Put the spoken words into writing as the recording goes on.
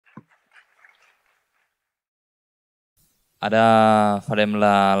Ara farem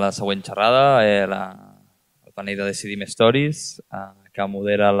la següent xerrada, el panell de Decidim Stories, que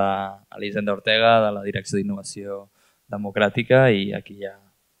modera l'Elisenda Ortega, de la Direcció d'Innovació Democràtica, i aquí ja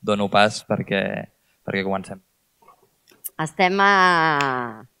dono pas perquè comencem. Estem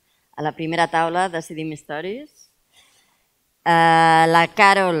a la primera taula de Decidim Stories. La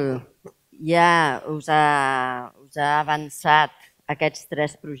Carol ja us ha avançat aquests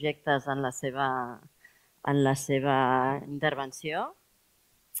 3 projectes en la seva intervenció.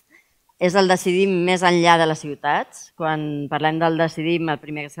 És el Decidim més enllà de les ciutats. Quan parlem del Decidim, el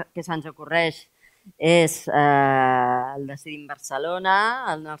primer que se'ns ocorreix és el Decidim Barcelona,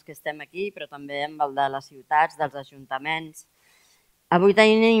 en els que estem aquí, però també amb el de les ciutats, dels ajuntaments. Avui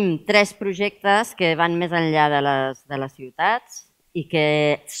tenim 3 projectes que van més enllà de les ciutats i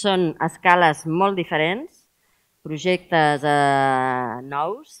que són escales molt diferents, projectes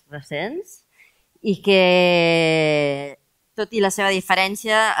nous, recents, i que, tot i la seva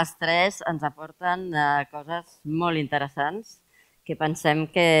diferència, els 3 ens aporten coses molt interessants que pensem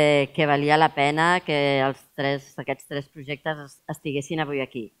que valia la pena que aquests 3 projectes estiguessin avui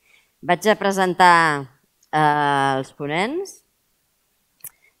aquí. Vaig a presentar els ponents.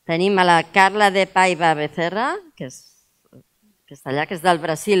 Tenim a la Carla de Paiva Becerra, que està allà, que és del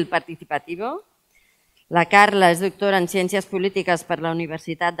Brasil Participativo. La Carla és doctora en Ciències Polítiques per la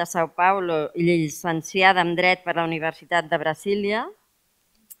Universitat de São Paulo i llicenciada en Dret per la Universitat de Brasília.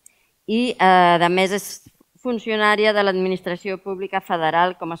 I, a més, és funcionària de l'Administració Pública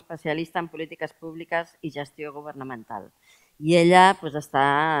Federal com a especialista en polítiques públiques i gestió governamental. I ella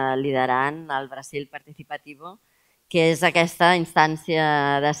està liderant el Brasil Participativo, que és aquesta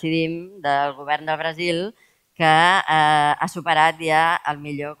instància Decidim del govern del Brasil que ha superat ja el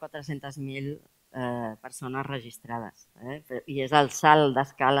millor 400.000 persones registrades. I és el salt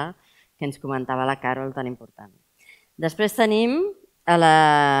d'escala que ens comentava la Carol tan important. Després tenim a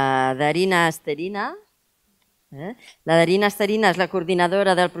la Darina Esterina. La Darina Esterina és la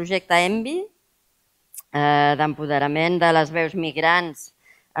coordinadora del projecte ENVI, d'empoderament de les veus migrants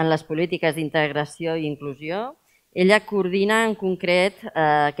en les polítiques d'integració i inclusió. Ella coordina en concret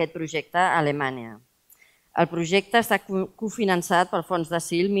aquest projecte a Alemanya. El projecte està cofinançat pel Fons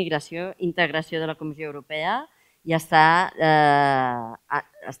d'Asil, Migració i Integració de la Comissió Europea i està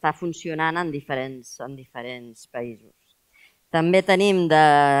funcionant en diferents països. També tenim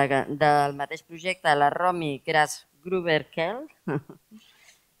del mateix projecte la Romy Grasgruber-Kerl,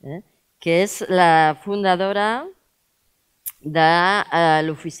 que és la fundadora de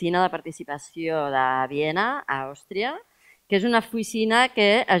l'Oficina de Participació de Viena, a Àustria, que és una oficina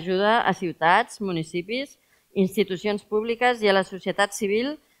que ajuda a ciutats, municipis, institucions públiques i a la societat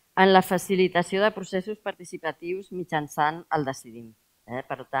civil en la facilitació de processos participatius mitjançant el Decidim.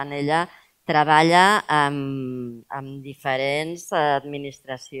 Per tant, ella treballa amb diferents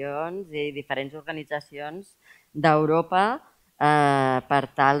administracions i diferents organitzacions d'Europa per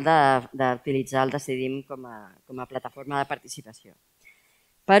tal d'utilitzar el Decidim com a plataforma de participació.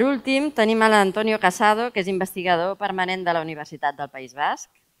 Per últim, tenim l'Antonio Casado, que és investigador permanent de la Universitat del País Basc.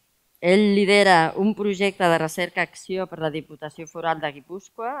 Ell lidera un projecte de recerca-acció per la Diputació Foral de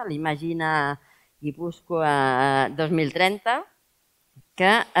Guipúscoa, l'Imagina Guipúscoa 2030, que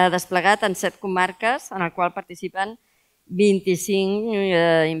ha desplegat en 7 comarques en el qual participen 25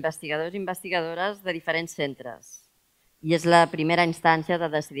 investigadors i investigadores de diferents centres. I és la primera instància de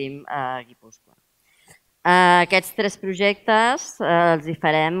Decidim a Guipúscoa. A aquests 3 projectes els hi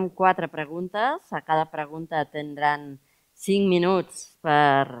farem 4 preguntes. A cada pregunta tindran 5 minuts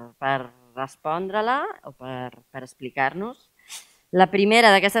per respondre-la o per explicar-nos. La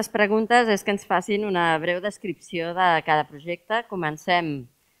primera d'aquestes preguntes és que ens facin una breu descripció de cada projecte. Comencem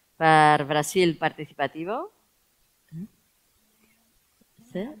per Brasil Participativo.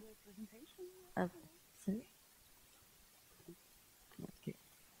 Sí?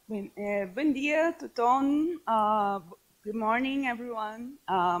 Bon dia a tothom. Good morning, everyone.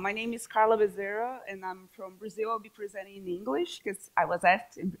 My name is Carla Bezerra, and I'm from Brazil. I'll be presenting in English because I was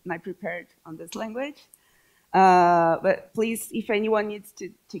asked and I prepared on this language. But please, if anyone needs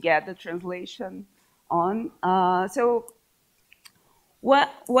to get the translation on. So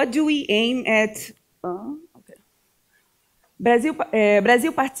what do we aim at? Brasil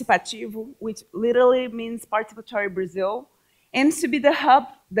Participativo, which literally means Participatory Brazil, aims to be the hub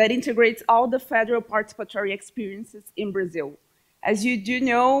that integrates all the federal participatory experiences in Brazil. As you do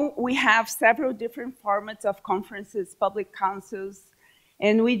know, we have several different formats of conferences, public councils,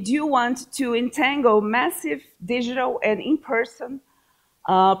 and we do want to entangle massive digital and in-person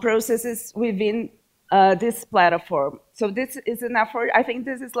processes within this platform. So this is an effort. I think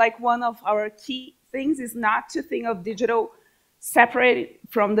this is like one of our key things is not to think of digital separate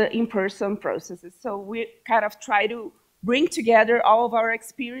from the in-person processes. So we kind of try to bring together all of our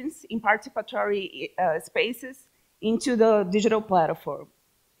experience in participatory spaces into the digital platform.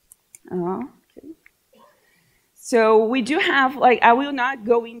 Okay. So we do have, I will not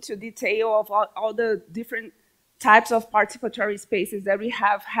go into detail of all the different types of participatory spaces that we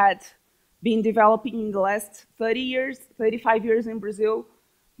have had been developing in the last 30 years, 35 years in Brazil.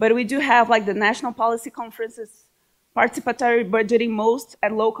 But we do have the national policy conferences, participatory budgeting most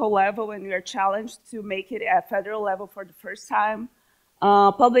at local level, and we are challenged to make it at federal level for the first time.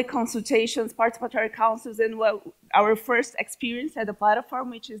 Public consultations, participatory councils, and our first experience at the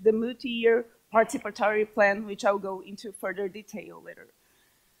platform, which is the multi-year participatory plan, which I'll go into further detail later.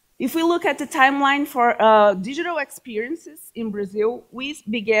 If we look at the timeline for digital experiences in Brazil, we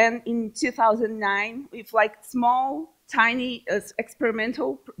began in 2009 with small, tiny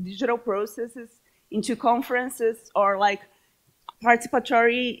experimental digital processes into conferences or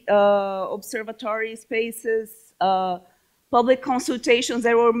participatory observatory spaces, public consultations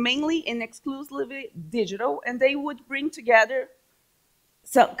that were mainly and exclusively digital, and they would bring together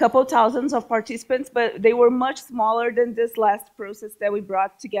a couple thousands of participants, but they were much smaller than this last process that we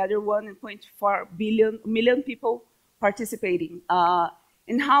brought together 1.4 million people participating.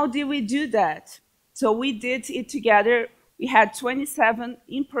 And how did we do that? So we did it together. We had 27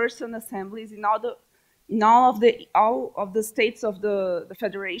 in-person assemblies in all of the states of the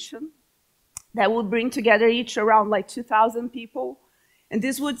federation that would bring together each around 2,000 people. And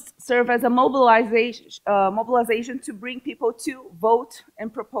this would serve as a mobilization to bring people to vote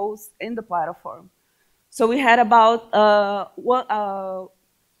and propose in the platform. So we had about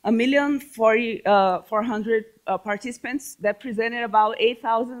 1,400,000 participants that presented about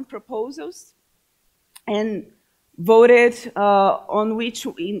 8,000 proposals and voted on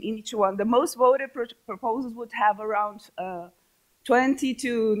in each one. The most voted proposals would have around 20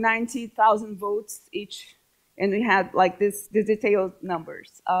 to 90,000 votes each, and we had the detailed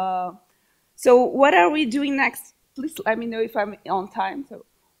numbers. So what are we doing next? Please let me know if I'm on time. So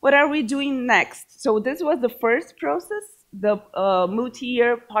what are we doing next? So this was the first process, the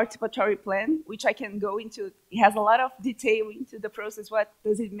multi-year participatory plan, which I can go into. It has a lot of detail into the process. What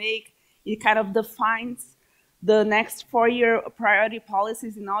does it make? It kind of defines the next 4-year priority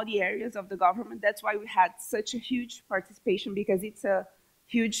policies in all the areas of the government. That's why we had such a huge participation, because it's a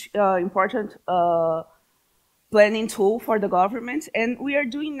huge, important planning tool for the government. And we are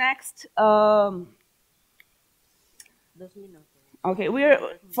doing next. Okay, we are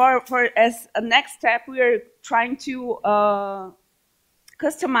as a next step, we are trying to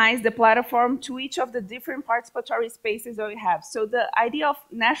customize the platform to each of the different participatory spaces that we have. So the idea of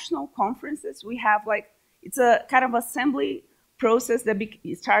national conferences, we have it's a kind of assembly process that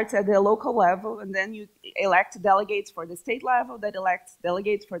starts at the local level, and then you elect delegates for the state level that elects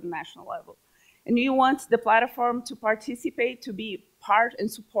delegates for the national level. And you want the platform to participate, to be part and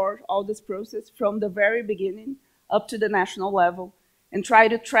support all this process from the very beginning up to the national level, and try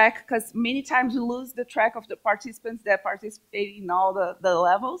to track, because many times you lose the track of the participants that participate in all the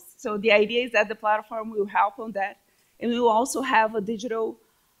levels. So the idea is that the platform will help on that. And we will also have a digital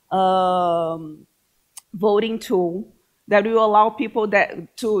voting tool that will allow people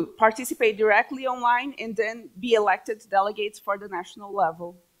to participate directly online and then be elected delegates for the national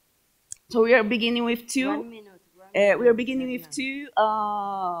level. So we are beginning with two. We are beginning with two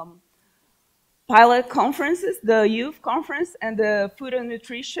pilot conferences: the youth conference and the food and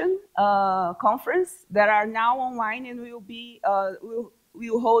nutrition conference, that are now online, and will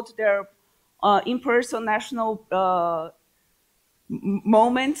hold their in-person national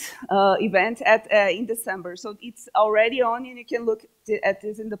event in December. So it's already on, and you can look at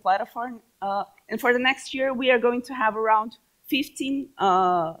this in the platform. And for the next year, we are going to have around 15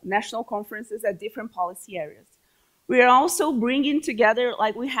 national conferences at different policy areas. We are also bringing together,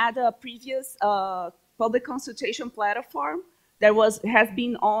 we had a previous public consultation platform that has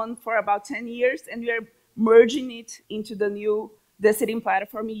been on for about 10 years, and we are merging it into the new Decidim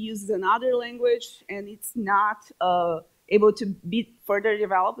platform. It uses another language, and it's not able to be further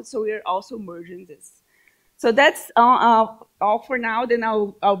developed, so we are also merging this. So that's all for now. Then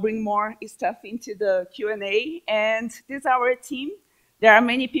I'll bring more stuff into the Q&A. And this is our team. There are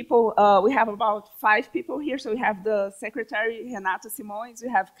many people. We have about 5 people here. So we have the secretary, Renato Simões. We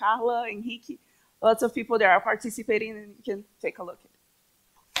have Carla, Henrique. Lots of people that are participating, and you can take a look at it.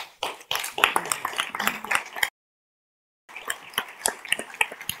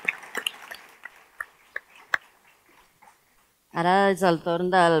 Ara és el torn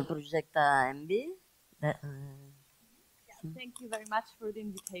del projecte Envi. Thank you very much for the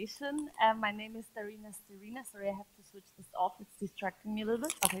invitation. My name is Darina Sterina. Sorry, I have to switch this off. It's distracting me a little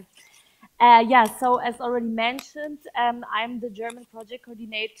bit. Okay. Yeah, so as already mentioned, I'm the German project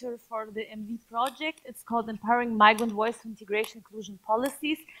coordinator for the MV project. It's called Empowering Migrant Voice Integration Inclusion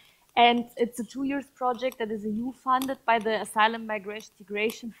Policies. And it's a 2-year project that is EU-funded by the Asylum Migration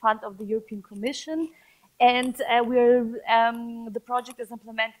Integration Fund of the European Commission. And the project is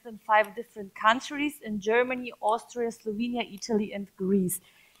implemented in 5 different countries, in Germany, Austria, Slovenia, Italy, and Greece.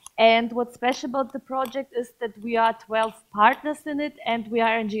 And what's special about the project is that we are 12 partners in it, and we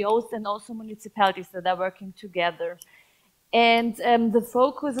are NGOs and also municipalities that are working together. And the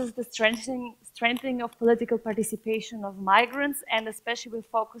focus is the strengthening of political participation of migrants, and especially we're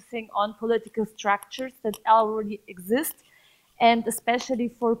focusing on political structures that already exist, and especially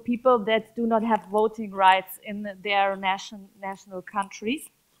for people that do not have voting rights in their national countries.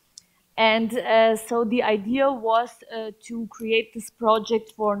 And so the idea was to create this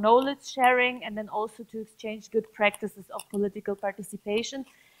project for knowledge sharing, and then also to exchange good practices of political participation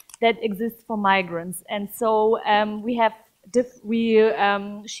that exists for migrants. And so we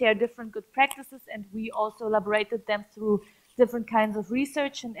share different good practices, and we also elaborated them through different kinds of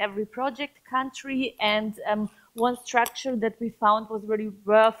research in every project country. And one structure that we found was really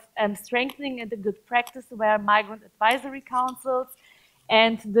worth strengthening, and the good practice were migrant advisory councils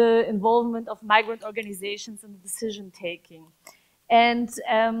and the involvement of migrant organizations in decision-taking. And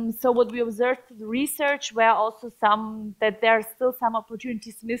so what we observed through the research were also that there are still some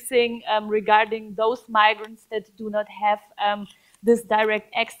opportunities missing regarding those migrants that do not have this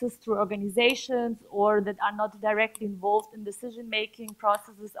direct access to organizations, or that are not directly involved in decision-making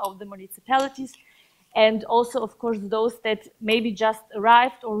processes of the municipalities. And also, of course, those that maybe just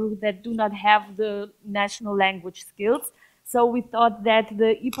arrived or that do not have the national language skills. So we thought that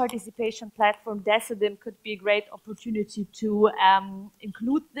the e-participation platform Decidim could be a great opportunity to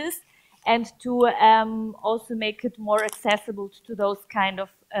include this, and to also make it more accessible to those kind of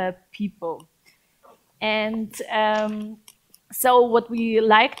people. And so what we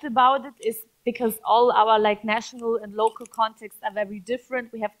liked about it is because all our national and local contexts are very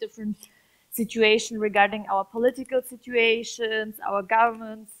different. We have different situation regarding our political situations, our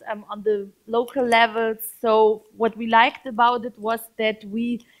governments on the local levels. So what we liked about it was that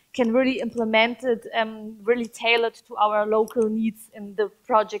we can really implement it really tailored to our local needs in the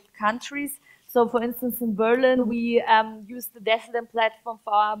project countries. So for instance, in Berlin, we use the Decidim platform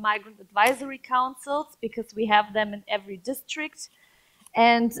for our migrant advisory councils, because we have them in every district.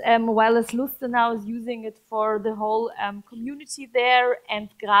 And while Lustenau is using it for the whole community there, and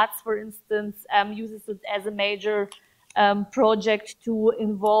Graz, for instance, uses it as a major project to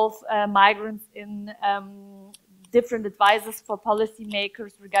involve migrants in different advices for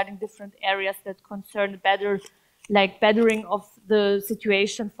policymakers regarding different areas that concern bettering of the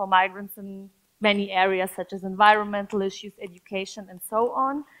situation for migrants in many areas, such as environmental issues, education, and so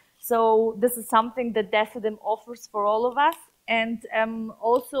on. So this is something that Decidim offers for all of us. And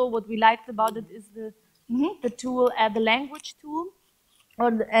also what we liked about it is the tool, the language tool.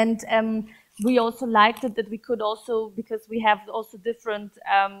 We also liked it that we could also, because we have also different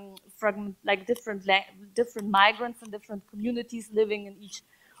different migrants and different communities living in each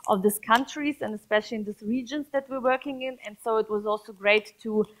of these countries, and especially in these regions that we're working in. And so it was also great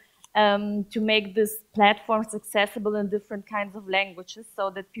to make these platforms accessible in different kinds of languages, so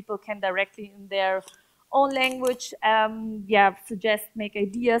that people can directly in their own language, suggest, make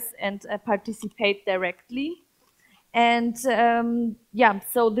ideas, and participate directly. And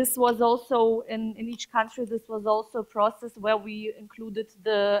so this was also in each country, this was also a process where we included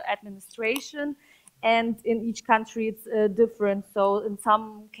the administration, and in each country it's different. So in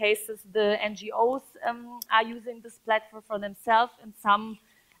some cases the NGOs are using this platform for themselves. In some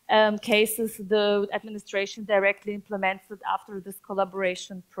cases the administration directly implements it after this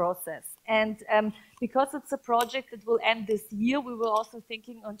collaboration process. And because it's a project that will end this year, we were also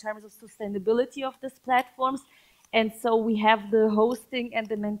thinking in terms of sustainability of these platforms. And so we have the hosting and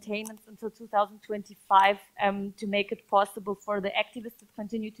the maintenance until 2025 to make it possible for the activists to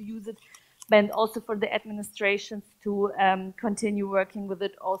continue to use it, and also for the administrations to continue working with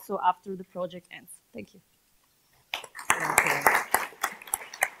it also after the project ends. Thank you.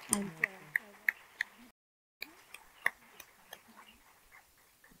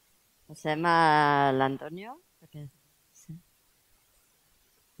 Passem a l'Antonio.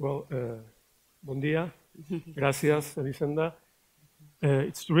 Well, bon dia. Gracias, Elisenda.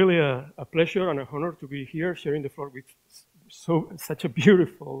 It's really a pleasure and an honor to be here sharing the floor with such a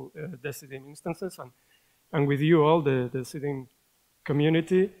beautiful Decidim instances, and with you all, the Decidim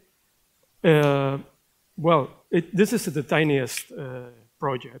community. well, this is the tiniest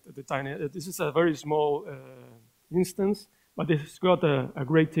project. This is a very small instance, but it's got a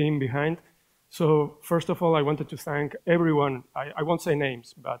great team behind. So first of all, I wanted to thank everyone. I won't say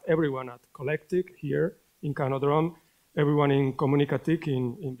names, but everyone at Collectic here in Canodrom, everyone in Comunicatic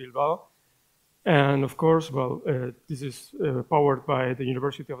in Bilbao. And of course, well, this is powered by the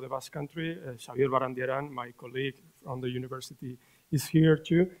University of the Basque Country. Xavier Barandieran, my colleague from the university, is here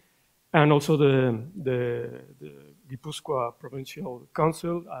too. And also the Gipuzkoa Provincial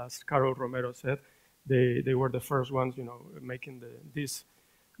Council, as Carol Romero said, they were the first ones, making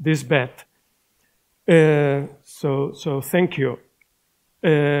this bet. So thank you.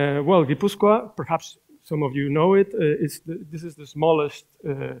 Well, Gipuzkoa, perhaps some of you know it, this is the smallest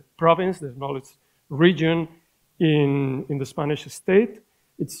province, the smallest region in the Spanish state.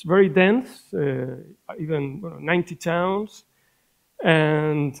 It's very dense, even 90 towns.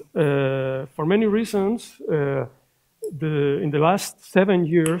 And for many reasons, in the last 7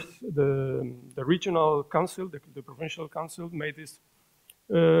 years, the regional council, the provincial council, made this,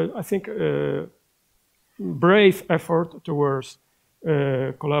 I think, brave effort towards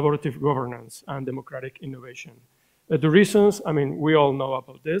collaborative governance and democratic innovation. The reasons, I mean, we all know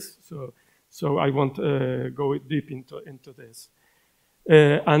about this, so I won't go deep into this.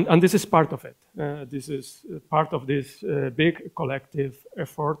 And this is part of it. This is part of this big collective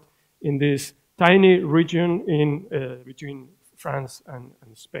effort in this tiny region between France and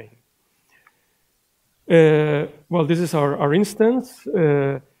Spain. Well, this is our instance.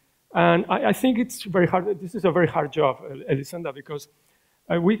 And I think it's very hard. This is a very hard job, Elisenda, because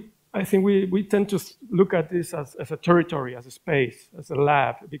I think we tend to look at this as a territory, as a space, as a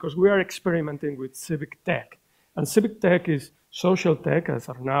lab, because we are experimenting with civic tech. And civic tech is social tech, as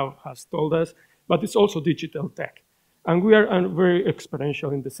Arnau has told us, but it's also digital tech. And we are very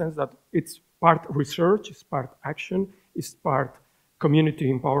experiential in the sense that it's part research, it's part action, it's part community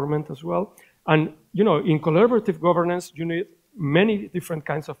empowerment as well. And in collaborative governance, you need many different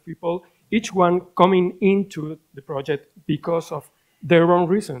kinds of people, each one coming into the project because of their own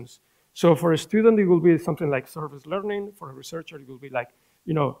reasons. So for a student, it will be something like service learning. For a researcher, it will be like,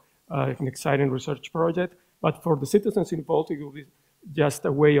 an exciting research project. But for the citizens involved, it will be just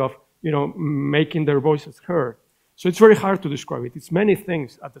a way of, making their voices heard. So it's very hard to describe it. It's many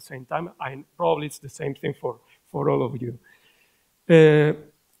things at the same time, and probably it's the same thing for all of you.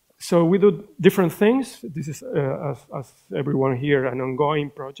 So we do different things. This is, as everyone here, an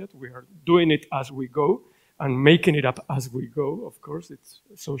ongoing project. We are doing it as we go and making it up as we go. Of course, it's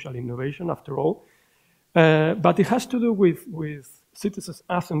social innovation after all. But it has to do with citizens'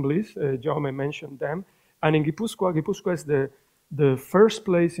 assemblies. Jaume mentioned them. And in Gipuzkoa is the first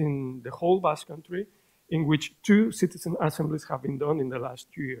place in the whole Basque Country in which 2 citizen assemblies have been done in the last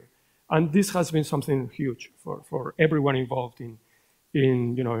year. And this has been something huge for everyone involved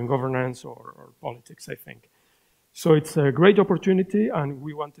in governance or politics, I think. So it's a great opportunity, and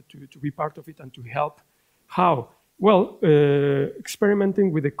we wanted to be part of it and to help. How? Well,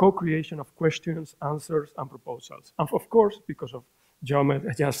 experimenting with the co-creation of questions, answers, and proposals. And of course, because of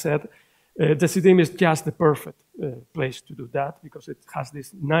Jaume just said, Decidim is just the perfect place to do that, because it has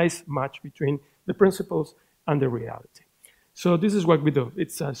this nice match between the principles and the reality. So this is what we do.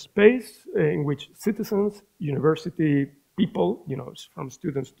 It's a space in which citizens, university people, from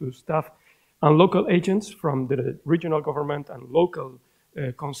students to staff, and local agents from the regional government and local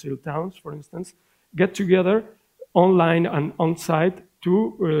council towns, for instance, get together online and on-site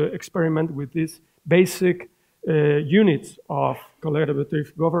to experiment with these basic units of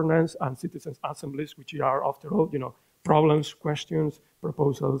collaborative governance and citizens' assemblies, which are, after all, problems, questions,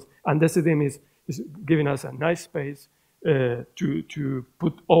 proposals. And Decidim is giving us a nice space to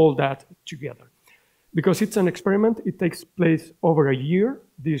put all that together. Because it's an experiment, it takes place over a year,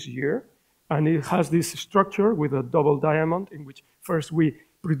 this year, and it has this structure with a double diamond in which first we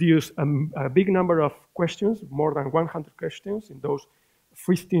produce a big number of questions, more than 100 questions in those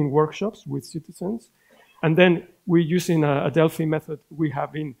 15 workshops with citizens. And then we, using a Delphi method, we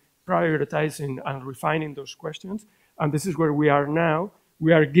have been prioritizing and refining those questions. And this is where we are now.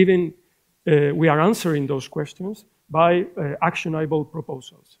 We are answering those questions by actionable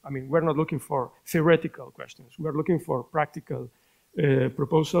proposals. I mean, we're not looking for theoretical questions. We're looking for practical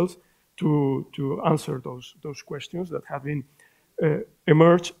proposals to answer those questions that have been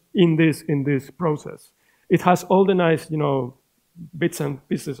emerged in this process. It has all the nice, bits and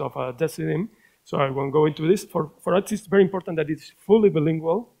pieces of Decidim. So I won't go into this. For us, it's very important that it's fully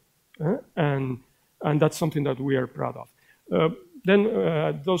bilingual, and that's something that we are proud of.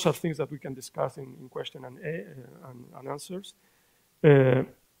 Then those are things that we can discuss in question and answers.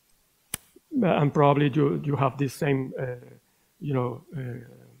 and probably you have the same, you know,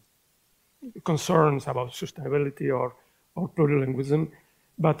 concerns about sustainability or plurilingualism,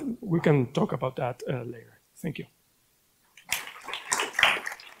 but we can talk about that later. Thank you.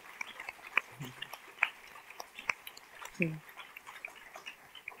 Sí.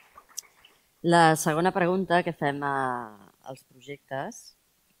 La segona pregunta que fem als projectes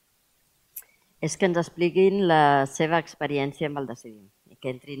és que ens expliquin la seva experiència amb el Decidim i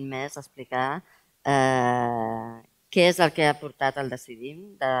que entrin més a explicar què és el que ha portat el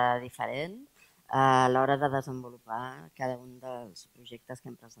Decidim de diferent a l'hora de desenvolupar cada un dels projectes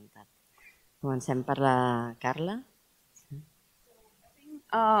que hem presentat. Comencem per la Carla.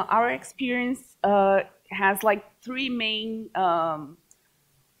 Our experience has like three main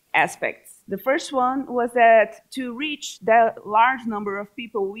aspects. The first one was that to reach that large number of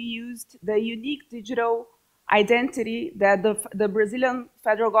people, we used the unique digital identity that the Brazilian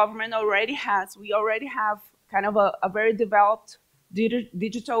federal government already has. We already have kind of a very developed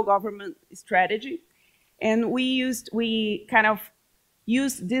digital government strategy. And we kind of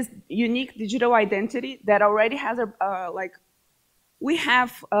used this unique digital identity that already has we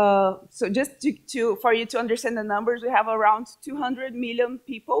have, so just for you to understand the numbers, we have around 200 million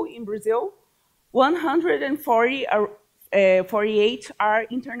people in Brazil. 148 are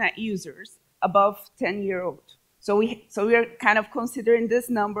internet users above 10-year-old. So we are kind of considering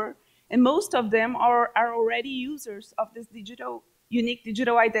this number, and most of them are already users of this unique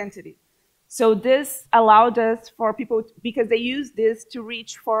digital identity. So this allowed us for people, because they use this to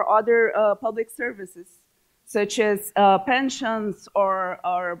reach for other public services, such as pensions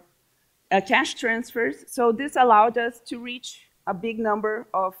or cash transfers. So this allowed us to reach a big number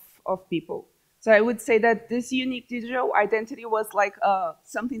of people. So I would say that this unique digital identity was like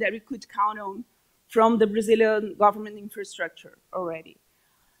something that we could count on from the Brazilian government infrastructure already.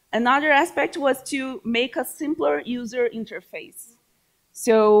 Another aspect was to make a simpler user interface.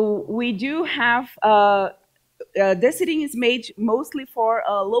 So we do have, Decidim is made mostly for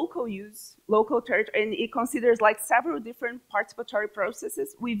local use, local territory, and it considers like several different participatory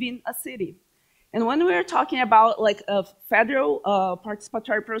processes within a city. And when we're talking about like a federal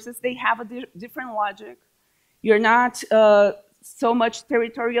participatory process, they have a different logic. You're not so much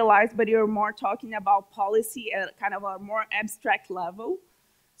territorialized, but you're more talking about policy at kind of a more abstract level.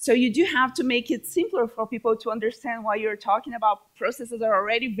 So you do have to make it simpler for people to understand what you're talking about. Processes are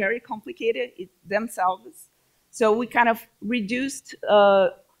already very complicated themselves. So we kind of reduced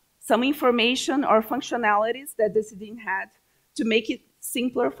some information or functionalities that Decidim had to make it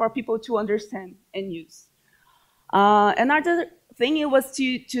simpler for people to understand and use. Another thing it was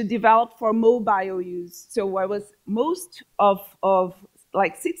to develop for mobile use. So I was most of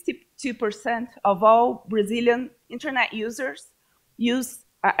like 62% of all Brazilian internet users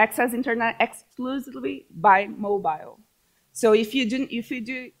access internet exclusively by mobile. So if you do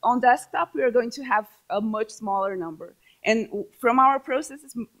on desktop, we are going to have a much smaller number. And from our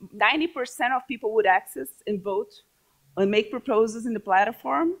processes, 90% of people would access and vote and make proposals in the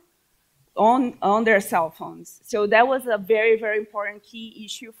platform on their cell phones. So that was a very, very important key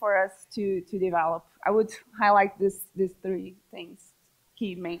issue for us to develop. I would highlight these three things,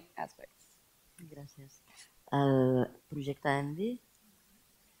 key main aspects. Gràcies. Projecte Andy.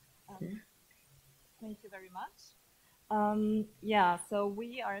 Thank you very much. Yeah, so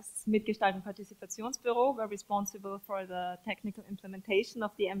we are Mitgestaltung Partizipationsbüro. We're responsible for the technical implementation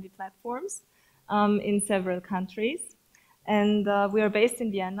of the MV platforms in several countries. And we are based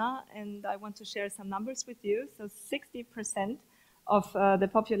in Vienna, and I want to share some numbers with you. So 60% of the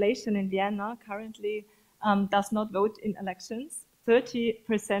population in Vienna currently does not vote in elections.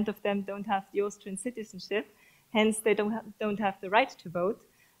 30% of them don't have the Austrian citizenship, hence they don't have the right to vote.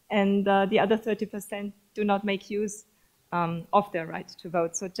 And the other 30% do not make use of their right to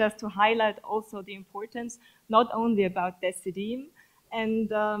vote. So just to highlight also the importance, not only about Decidim and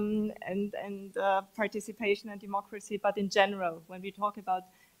participation and democracy, but in general, when we talk about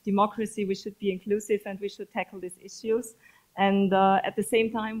democracy, we should be inclusive and we should tackle these issues. And at the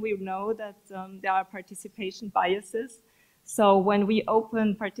same time, we know that there are participation biases. So when we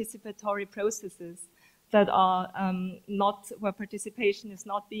open participatory processes that are not, where participation is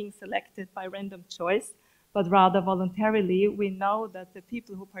not being selected by random choice, but rather voluntarily, we know that the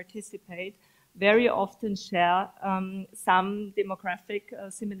people who participate very often share some demographic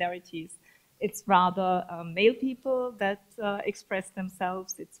similarities. It's rather male people that express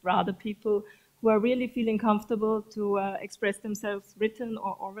themselves. It's rather people who are really feeling comfortable to express themselves written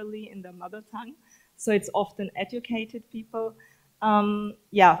or orally in their mother tongue. So it's often educated people.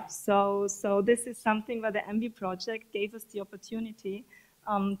 Yeah, so this is something where the MV project gave us the opportunity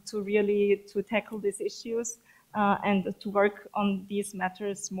to tackle these issues and to work on these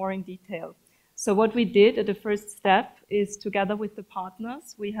matters more in detail. So what we did at the first step is, together with the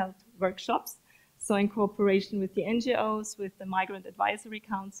partners, we held workshops. So in cooperation with the NGOs, with the migrant advisory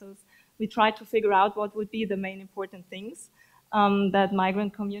councils, we tried to figure out what would be the main important things that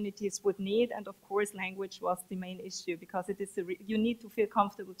migrant communities would need. And of course, language was the main issue, because it is you need to feel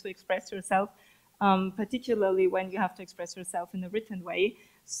comfortable to express yourself, particularly when you have to express yourself in a written way.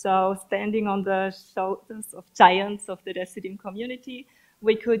 So standing on the shoulders of giants of the Decidim community,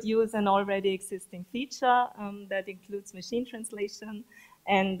 we could use an already existing feature that includes machine translation,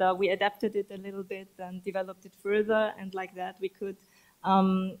 and we adapted it a little bit and developed it further, and like that we could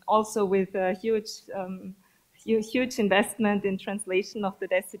also, with a huge investment in translation of the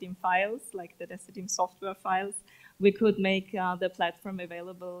Decidim files, like the Decidim software files, we could make the platform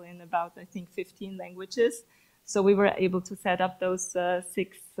available in about, I think, 15 languages. So we were able to set up those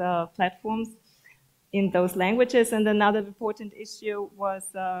 6 platforms in those languages. And another important issue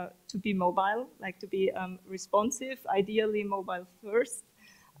was to be mobile, like to be responsive, ideally mobile first,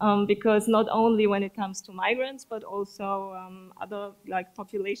 because not only when it comes to migrants, but also other like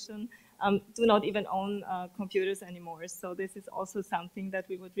population do not even own computers anymore. So this is also something that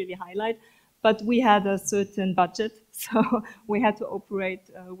we would really highlight. But we had a certain budget, so we had to operate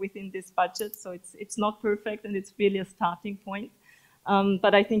within this budget. So it's not perfect, and it's really a starting point.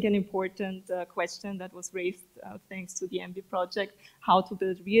 But I think an important question that was raised thanks to the MB project, how to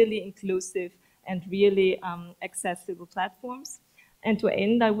build really inclusive and really accessible platforms. And to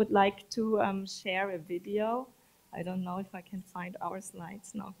end, I would like to share a video. I don't know if I can find our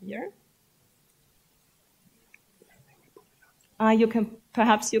slides now here.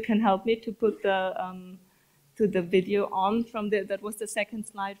 Perhaps you can help me to put the video on from that was the second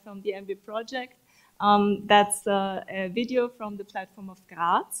slide from the MB project. That's a video from the platform of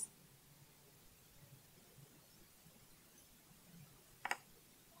Graz.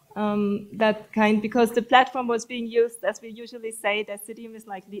 Because the platform was being used, as we usually say, Decidim is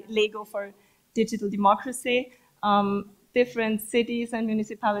like the Lego for digital democracy. Different cities and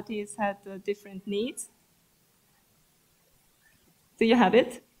municipalities had different needs. Do you have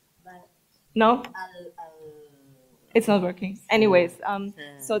it? No? It's not working. Anyways,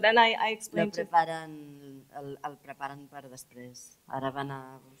 so then I explained el preparen per després. Ara van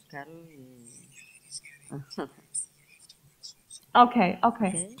a buscar-ho i... Okay.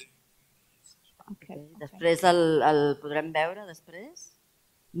 Després el podrem veure després?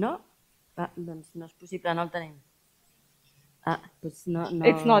 No? Doncs no és possible, no el tenim. Doncs no...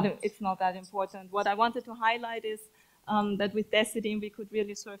 It's not that important. What I wanted to highlight is that with Decidim we could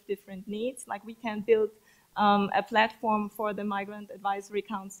really serve different needs. Like we can build a platform for the migrant advisory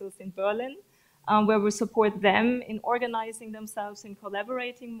councils in Berlin, where we support them in organizing themselves and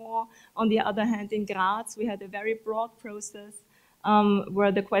collaborating more. On the other hand, in Graz, we had a very broad process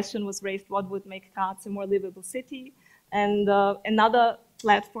where the question was raised, what would make Graz a more livable city? And another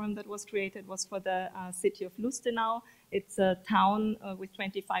platform that was created was for the city of Lustenau. It's a town with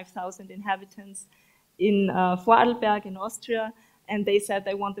 25,000 inhabitants in Vorarlberg in Austria. And they said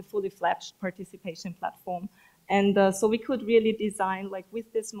they want a fully fledged participation platform. And so we could really design, like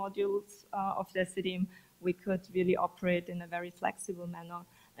with these modules of Decidim, we could really operate in a very flexible manner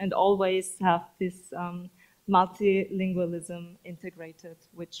and always have this multilingualism integrated,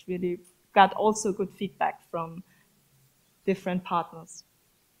 which really got also good feedback from different partners.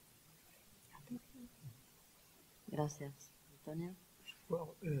 Gracias. Antonio?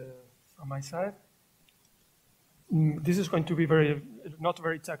 Well, from my side, this is going to be not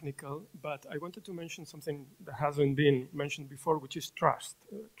very technical, but I wanted to mention something that hasn't been mentioned before, which is trust.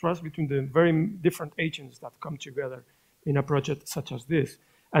 Trust between the very different agents that come together in a project such as this.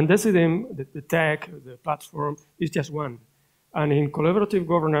 And Decidim, the tech, the platform, is just one. And in collaborative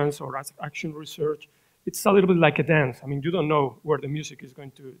governance or action research, it's a little bit like a dance. I mean, you don't know where the music is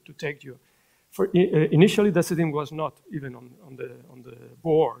going to take you. Initially, Decidim was not even on the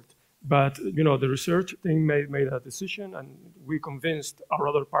board. But the research team made a decision, and we convinced our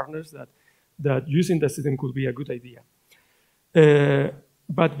other partners that using Decidim could be a good idea.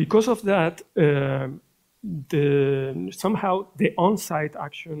 But because of that, somehow the on-site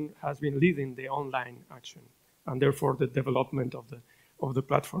action has been leading the online action, and therefore the development of the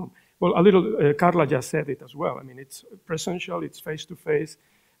platform. Well, Carla just said it as well. I mean, it's presential, it's face-to-face,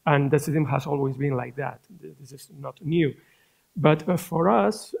 and Decidim has always been like that. This is not new. But for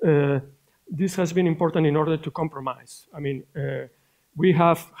us, this has been important in order to compromise. I mean, we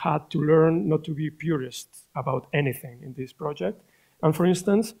have had to learn not to be purists about anything in this project. And for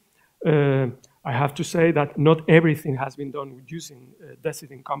instance, I have to say that not everything has been done with using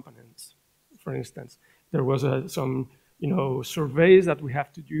Decidim components. For instance, there was some surveys that we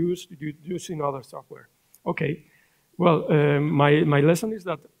have to use using other software. Okay, well, my lesson is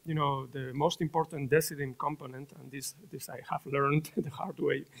that the most important Decidim component, and this I have learned the hard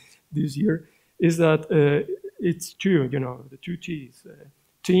way this year, is that it's two, the two T's,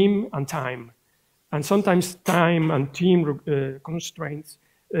 team and time. And sometimes time and team constraints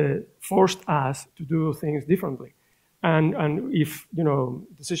forced us to do things differently. And if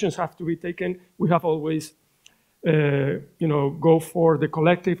decisions have to be taken, we have always go for the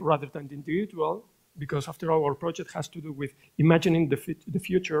collective rather than the individual, because after all, our project has to do with imagining the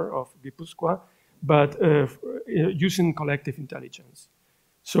future of Gipuzkoa, but using collective intelligence.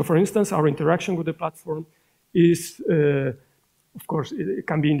 So for instance, our interaction with the platform is, of course, it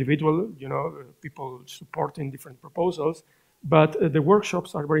can be individual, people supporting different proposals, but the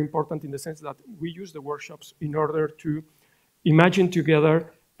workshops are very important in the sense that we use the workshops in order to imagine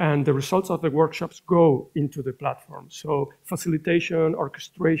together, and the results of the workshops go into the platform. So facilitation,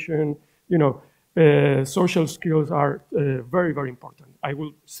 orchestration, social skills are very, very important. I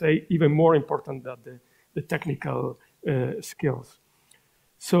will say even more important than the technical skills.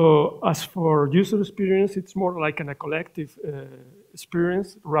 So as for user experience, it's more like a collective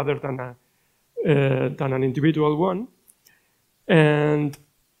experience rather than an individual one. And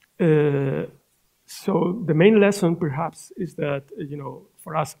so the main lesson perhaps is that,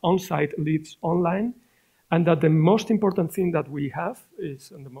 for us, on-site lives online, and that the most important thing that we have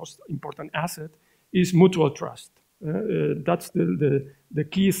is, and the most important asset, is mutual trust. That's the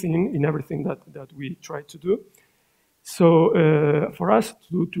key thing in everything that we try to do. So for us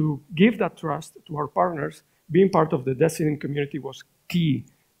to give that trust to our partners, being part of the Decidim community was key,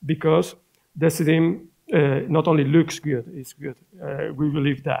 because Decidim not only looks good, it's good. We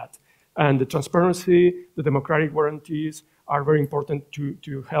believe that. And the transparency, the democratic guarantees are very important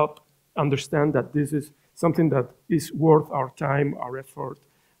to help understand that this is something that is worth our time, our effort,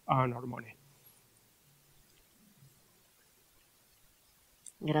 and our money.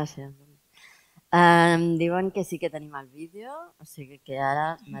 Gràcies. Em diuen que sí que tenim el vídeo, o sigui que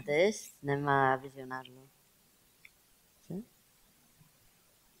ara mateix anem a visionar-lo. Sí?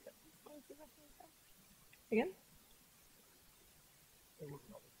 Again?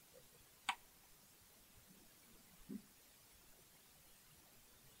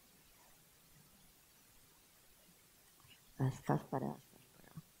 Està esperant.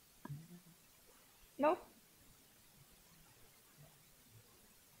 No?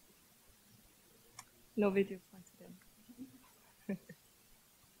 No video for today.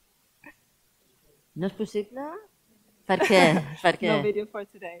 No és possible? Per què? Per què? No video for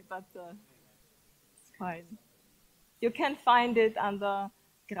today, but it's fine. You can find it under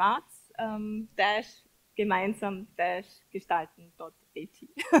Graz-gemeinsam-gestalten.at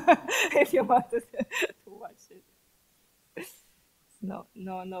if you want to watch it. No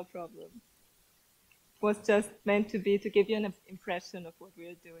problem. It was just meant to give you an impression of what we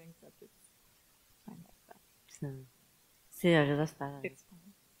are doing, but it's fine like that. Sí, hagués estat It's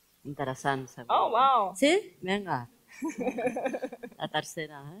fine. interessant, segur. Oh, wow! Sí? Vinga. La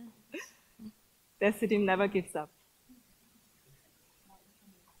tercera, Decidim never gives up.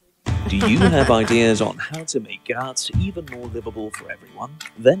 Do you have ideas on how to make Graz even more livable for everyone?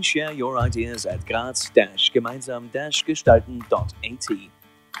 Then share your ideas at Graz-gemeinsam-gestalten.at,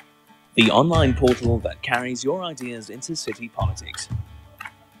 the online portal that carries your ideas into city politics.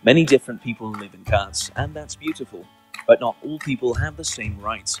 Many different people live in Graz, and that's beautiful, but not all people have the same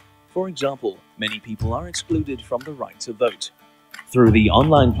rights. For example, many people are excluded from the right to vote. Through the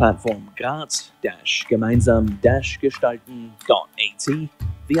online platform Graz-gemeinsam-gestalten.at,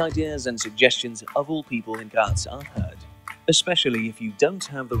 the ideas and suggestions of all people in Graz are heard. Especially if you don't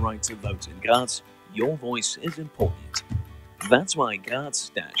have the right to vote in Graz, your voice is important. That's why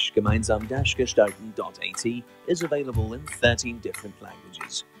Graz-gemeinsam-gestalten.at is available in 13 different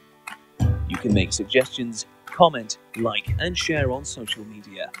languages. You can make suggestions, comment, like, and share on social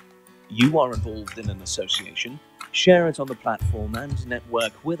media. You are involved in an association, share it on the platform and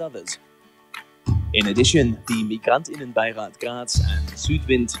network with others. In addition, the Migrantinnenbeirat Graz and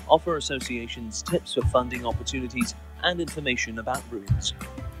Südwind offer associations tips for funding opportunities and information about rules.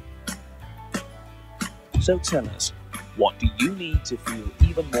 So tell us, what do you need to feel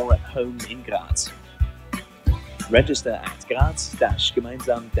even more at home in Graz? Register at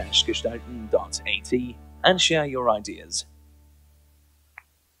Graz-gemeinsam-gestalten.at and share your ideas.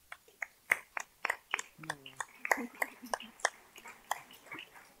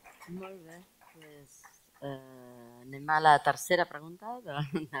 Molt bé. Pues, Anem a la tercera pregunta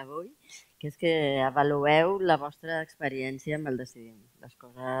d'avui, que és que avalueu la vostra experiència amb el Decidim. Les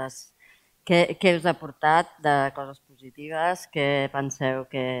coses, què us ha portat de coses positives, què penseu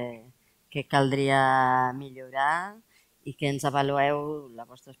que caldria millorar i que ens avalueu la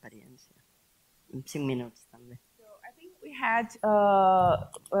vostra experiència. En 5 minuts, també. So I think we had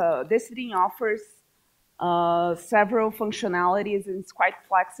Decidim offers several functionalities, and it's quite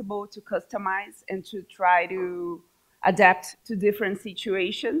flexible to customize and to try to adapt to different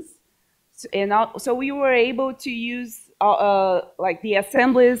situations. So we were able to use like the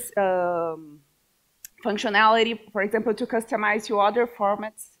assemblies functionality, for example, to customize to other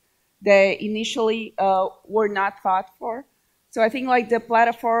formats that initially were not thought for. So I think like the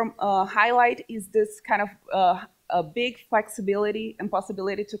platform highlight is this kind of a big flexibility and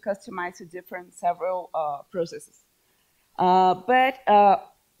possibility to customize to different several processes. But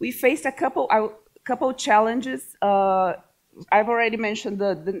we faced a couple challenges. I've already mentioned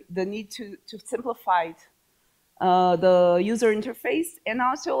the need to simplify the user interface, and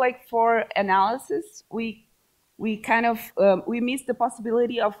also like for analysis, we kind of we missed the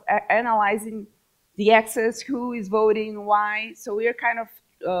possibility of analyzing the access, who is voting, why. So we're kind of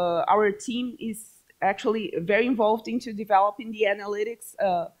our team is actually very involved into developing the analytics.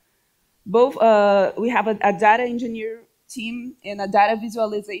 Both we have a data engineer team and a data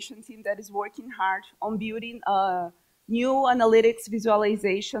visualization team that is working hard on building new analytics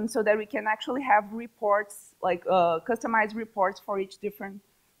visualization so that we can actually have reports, like customized reports for each different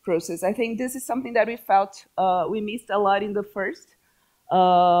process. I think this is something that we felt we missed a lot in the first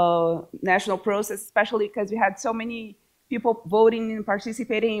national process, especially because we had so many people voting and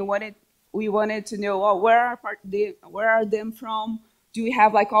participating. And we wanted to know, oh, where are them from? Do we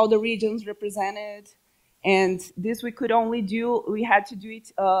have like all the regions represented? And this we could only do, we had to do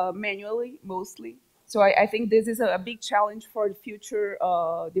it manually, mostly. So I think this is a big challenge for the future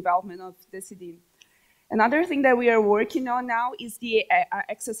development of Decidim. Another thing that we are working on now is the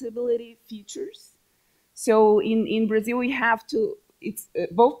accessibility features. So in Brazil, we have to, it's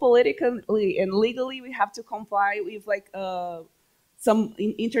both politically and legally, we have to comply with like some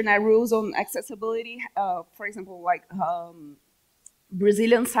internet rules on accessibility. For example, like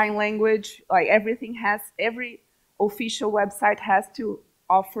Brazilian Sign Language, like every official website has to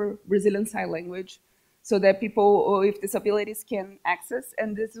offer Brazilian Sign Language so that people with disabilities can access.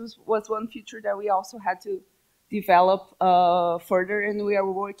 And this was one feature that we also had to develop further, and we are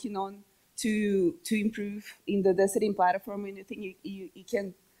working on to improve in the Decidim platform. And I think it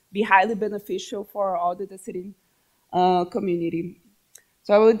can be highly beneficial for all the Decidim community.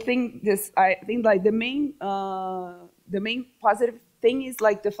 So I would think I think like the main positive thing is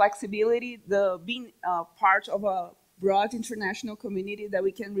like the flexibility, the being part of a broad international community that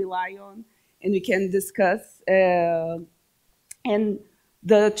we can rely on and we can discuss. And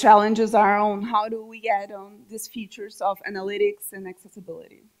the challenges are on how do we add on these features of analytics and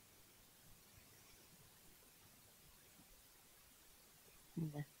accessibility.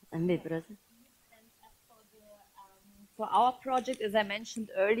 For our project, as I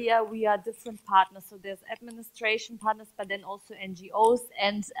mentioned earlier, we are different partners. So there's administration partners, but then also NGOs.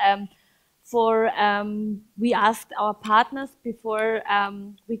 And we asked our partners before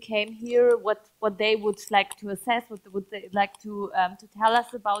we came here what they would like to assess, what would they like to tell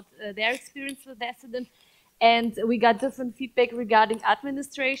us about their experience with Decidim. And we got different feedback regarding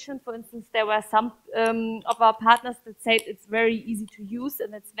administration. For instance, there were some of our partners that said it's very easy to use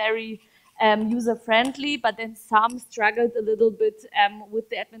and it's very user-friendly, but then some struggled a little bit with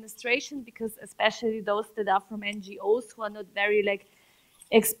the administration, because especially those that are from NGOs who are not very like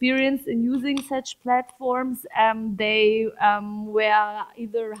experienced in using such platforms, they were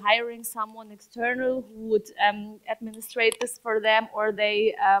either hiring someone external who would administrate this for them, or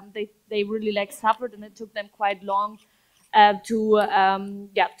they really like suffered, and it took them quite long to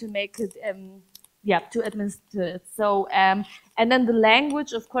make it to administer it. So and then the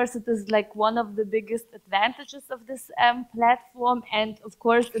language, of course, it is like one of the biggest advantages of this platform, and of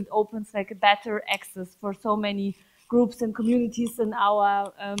course it opens like a better access for so many groups and communities in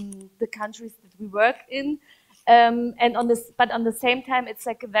our the countries that we work in. And but on the same time, it's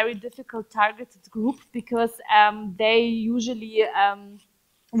like a very difficult targeted group, because they usually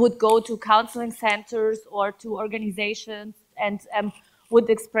would go to counseling centers or to organizations and would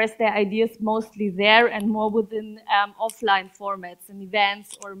express their ideas mostly there, and more within offline formats and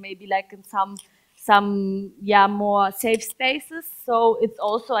events, or maybe like in some more safe spaces. So it's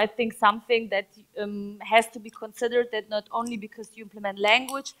also, I think, something that has to be considered, that not only because you implement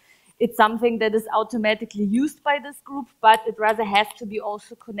language, it's something that is automatically used by this group, but it rather has to be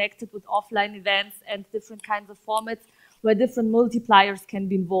also connected with offline events and different kinds of formats where different multipliers can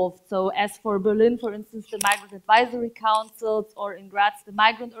be involved. So as for Berlin, for instance, the Migrant Advisory Councils, or in Graz, the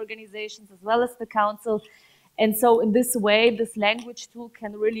migrant organizations, as well as the council. And so in this way, this language tool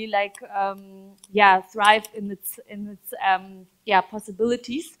can really like, thrive in its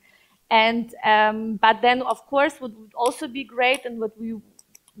possibilities. And, but then of course, what would also be great, and what we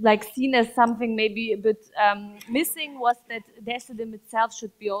like seen as something maybe a bit missing, was that Decidim itself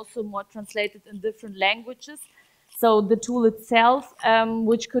should be also more translated in different languages. So the tool itself,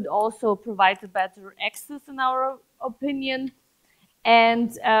 which could also provide a better access in our opinion. And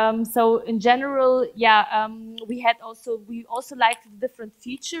so in general, we also liked the different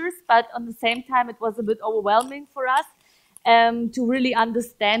features, but on the same time, it was a bit overwhelming for us to really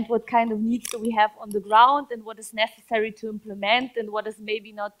understand what kind of needs do we have on the ground, and what is necessary to implement, and what is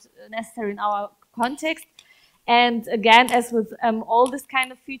maybe not necessary in our context. And again, as with all this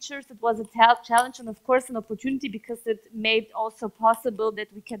kind of features, it was a challenge and of course an opportunity, because it made also possible that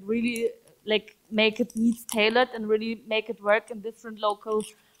we can really like make it needs tailored and really make it work in different local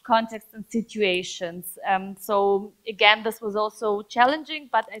contexts and situations. So again, this was also challenging,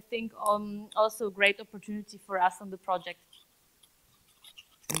 but I think also a great opportunity for us on the project.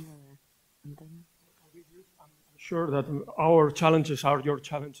 I'm sure that our challenges are your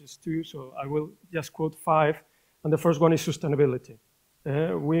challenges too, so I will just quote 5. And the first one is sustainability.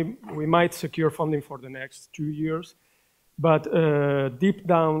 We might secure funding for the next 2 years, but deep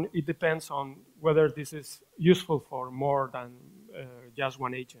down, it depends on whether this is useful for more than just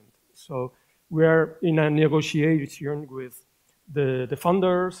one agent. So we are in a negotiation with the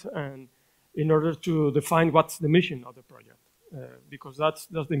funders, and in order to define what's the mission of the project, because that's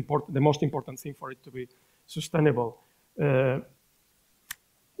the most important thing for it to be sustainable.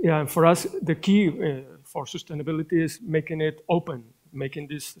 Yeah, for us, the key for sustainability is making it open, making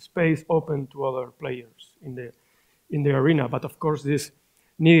this space open to other players in the arena. But of course, this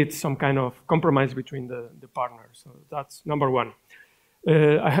needs some kind of compromise between the partners. So that's number one.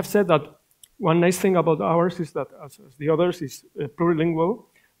 I have said that one nice thing about ours is that, as the others, is plurilingual,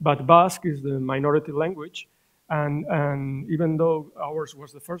 but Basque is the minority language. And even though ours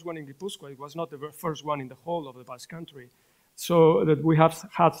was the first one in Gipuzkoa, it was not the first one in the whole of the Basque country. So that we have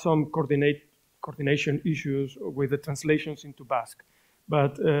had some coordination issues with the translations into Basque.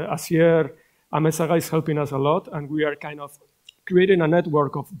 But Asier Amezaga is helping us a lot, and we are kind of creating a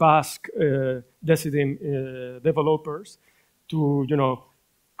network of Basque Decidim developers to,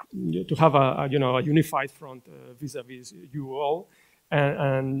 to have a unified front vis-a-vis you all,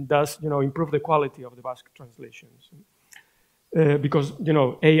 and thus, improve the quality of the Basque translations. Because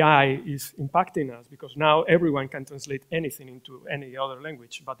AI is impacting us, because now everyone can translate anything into any other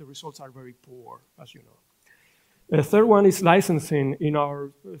language, but the results are very poor, as you know. The third one is licensing. In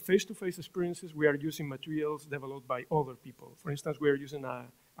our face-to-face experiences, we are using materials developed by other people. For instance, we are using a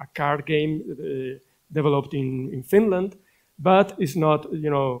card game developed in Finland, but it's not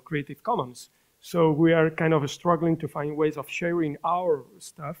Creative Commons. So we are kind of struggling to find ways of sharing our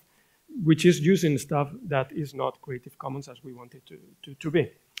stuff, which is using stuff that is not Creative Commons as we want it to be.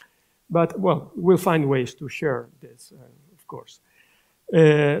 But, well, we'll find ways to share this, of course.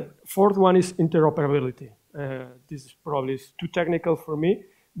 Fourth one is interoperability. This is probably too technical for me,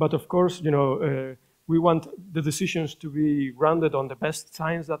 but of course, we want the decisions to be grounded on the best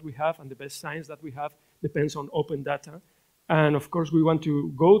science that we have, and the best science that we have depends on open data. And of course, we want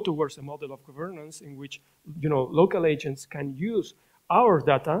to go towards a model of governance in which, local agents can use our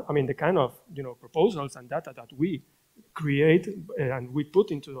data, I mean, the kind of proposals and data that we create and we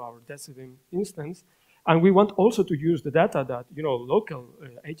put into our Decidim instance. And we want also to use the data that local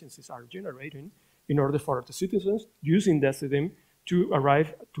agencies are generating in order for the citizens using Decidim to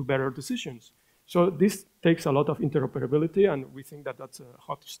arrive to better decisions. So this takes a lot of interoperability, and we think that that's a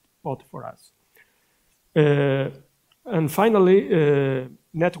hot spot for us. And finally,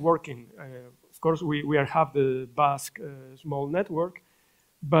 networking. Of course, we have the Basque small network,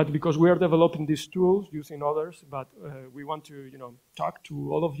 but because we are developing these tools using others, but we want to talk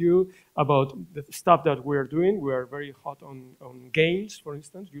to all of you about the stuff that we're doing. We are very hot on games, for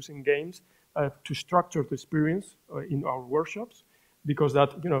instance, using games to structure the experience in our workshops, because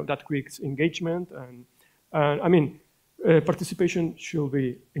that that creates engagement, and I mean, participation should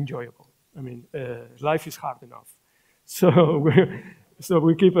be enjoyable. I mean, life is hard enough. So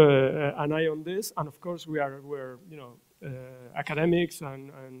we keep an eye on this, and of course we're academics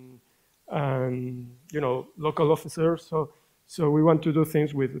and local officers. So we want to do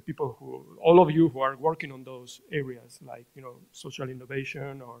things with people all of you who are working on those areas, like social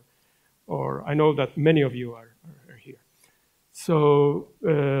innovation or I know that many of you are here. So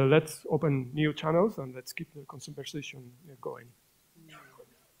let's open new channels and let's keep the conversation going.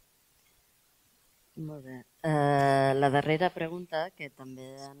 Molt bé. La darrera pregunta, que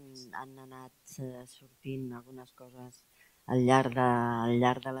també han anat sortint algunes coses al llarg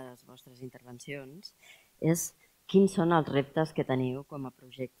de les vostres intervencions, és quins són els reptes que teniu com a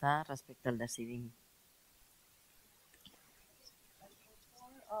projecte respecte al Decidim?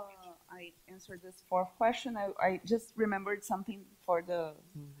 I answered this fourth question. I just remembered something for the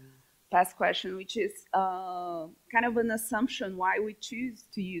past question, which is kind of an assumption why we choose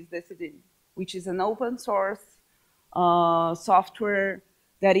to use Decidim, which is an open source software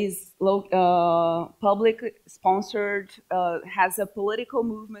that is public sponsored, has a political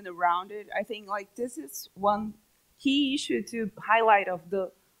movement around it. I think like this is one key issue to highlight of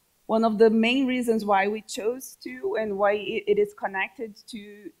one of the main reasons why we chose to and why it is connected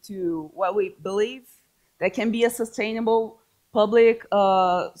to what we believe that can be a sustainable public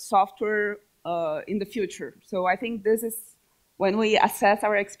software in the future. So I think this is, when we assess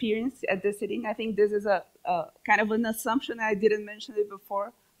our experience at Decidim, I think this is a kind of an assumption. I didn't mention it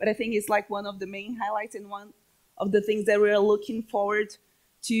before, but I think it's like one of the main highlights and one of the things that we are looking forward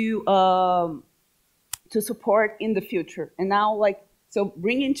to support in the future. And now, like, so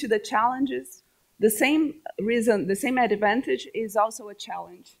bringing to the challenges, the same reason, the same advantage is also a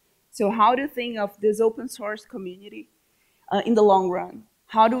challenge. So how do you think of this open source community in the long run?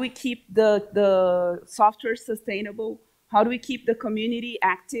 How do we keep the software sustainable? How do we keep the community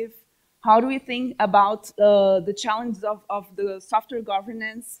active? How do we think about the challenges of the software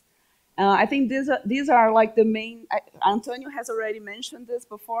governance? I think these are like the main, Antonio has already mentioned this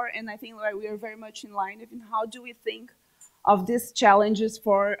before, and I think we are very much in line with how do we think of these challenges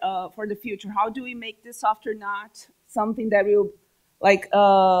for the future? How do we make this software not something that will like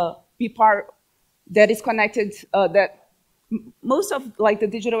be part, that is connected, that most of like the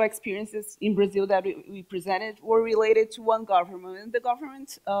digital experiences in Brazil that we presented were related to one government, and the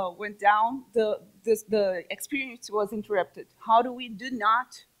government went down, the experience was interrupted. How do we do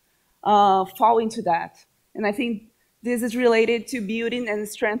not fall into that? And I think this is related to building and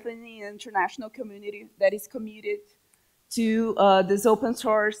strengthening an international community that is committed to this open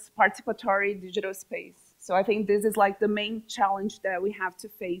source participatory digital space. So I think this is like the main challenge that we have to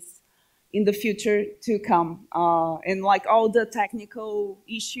face in the future to come. And like all the technical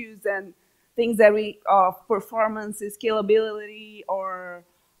issues and things that performance, scalability, or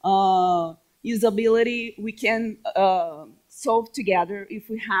usability, we can solve together if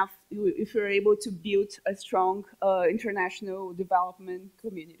we're able to build a strong international development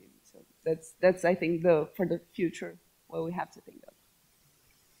community. So that's I think for the future what we have to think of.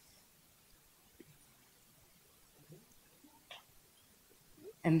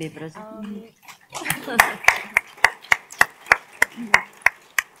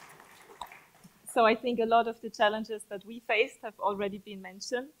 So I think a lot of the challenges that we faced have already been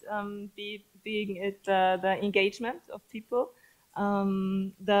mentioned, being it the engagement of people,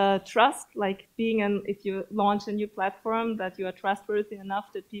 the trust, like if you launch a new platform, that you are trustworthy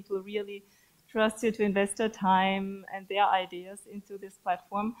enough that people really trust you to invest their time and their ideas into this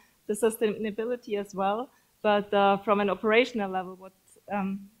platform, the sustainability as well. But from an operational level, what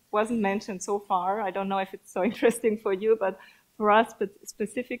wasn't mentioned so far, I don't know if it's so interesting for you, but for us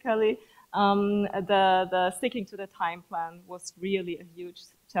specifically, the sticking to the time plan was really a huge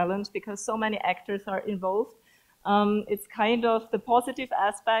challenge because so many actors are involved. It's kind of the positive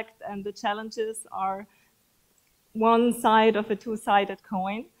aspect, and the challenges are one side of a two-sided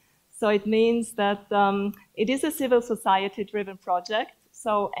coin. So it means that it is a civil society-driven project.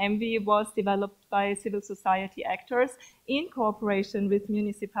 So ENVI was developed by civil society actors in cooperation with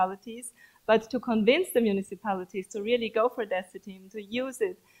municipalities, but to convince the municipalities to really go for Decidim, to use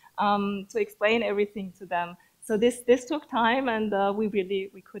it, to explain everything to them. So this took time, and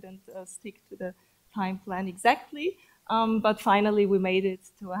we couldn't stick to the time plan exactly, but finally we made it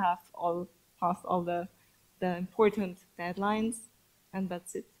to have passed all the important deadlines, and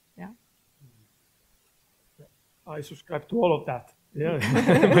that's it. Yeah. I subscribe to all of that. Yeah,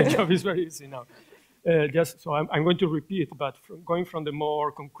 my job is very easy now. So I'm going to repeat, but going from the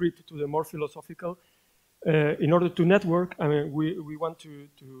more concrete to the more philosophical, in order to network, I mean, we want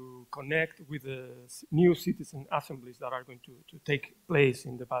to connect with the new citizen assemblies that are going to take place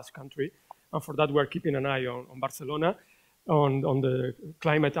in the Basque Country. And for that, we're keeping an eye on Barcelona, on the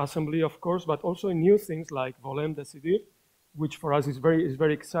climate assembly, of course, but also in new things like Volem Decidir, which for us is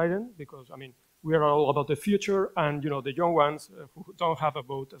very exciting because, I mean, we are all about the future, and the young ones who don't have a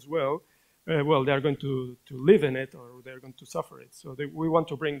vote as well well, they are going to live in it or they're going to suffer it. So we want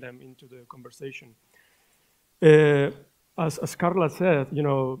to bring them into the conversation. As Carla said,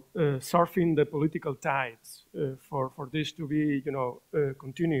 surfing the political tides for this to be,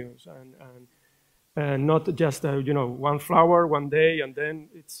 continuous and not just, one flower one day and then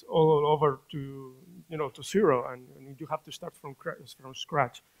it's all over to zero and you have to start from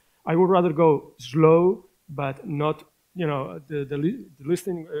scratch. I would rather go slow, but not, the least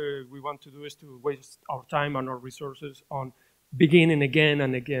thing we want to do is to waste our time and our resources on beginning again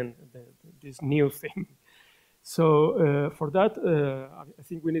and again this new thing. So for that, I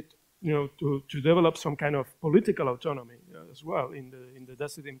think we need, to develop some kind of political autonomy as well in the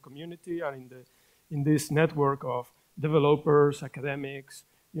Decidim community and in this network of developers, academics,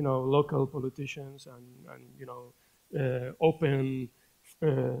 local politicians, and open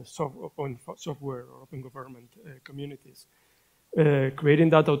software or open government communities. Creating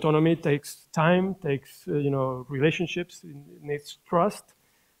that autonomy takes time, takes relationships, it needs trust,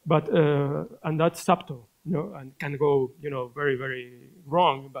 but and that's subtle, and can go very, very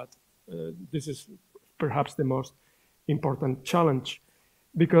wrong. But this is perhaps the most important challenge,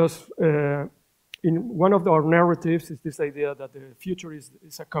 because in one of our narratives is this idea that the future is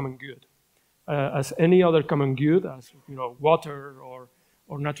a common good, as any other common good, as water or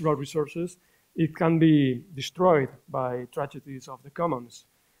natural resources. It can be destroyed by tragedies of the commons.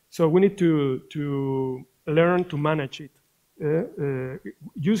 So we need to learn to manage it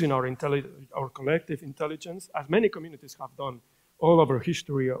using our collective intelligence, as many communities have done all over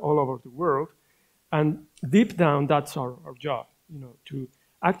history, all over the world. And deep down, that's our job, to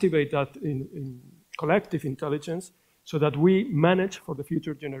activate that in collective intelligence so that we manage for the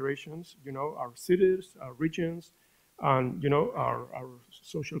future generations, our cities, our regions, and our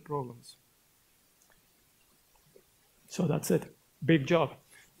social problems. So that's it. Big job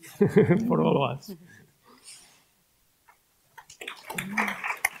for all of us.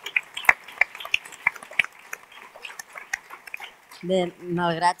 Bé,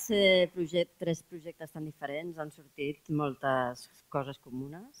 malgrat ser tres projectes tan diferents, han sortit moltes coses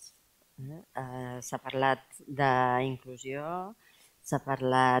comunes. S'ha parlat d'inclusió, s'ha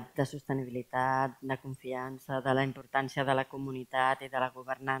parlat de sostenibilitat, de confiança, de la importància de la comunitat i de la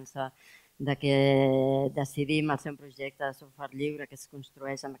governança, de que Decidim, el seu projecte de software lliure que es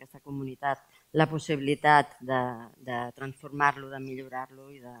construeix amb aquesta comunitat, la possibilitat de transformar-lo, de millorar-lo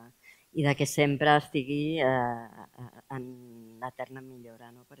i de que sempre estigui en eterna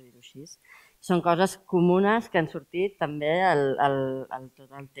millora, per dir-ho així. Són coses comunes que han sortit també tot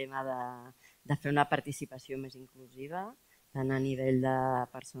el tema de fer una participació més inclusiva, tant a nivell de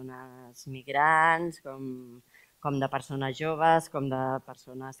persones migrants com de persones joves, com de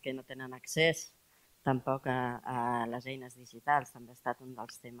persones que no tenen accés tampoc a les eines digitals. També ha estat un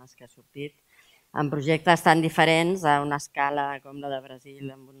dels temes que ha sortit en projectes tan diferents, a una escala com la de Brasil,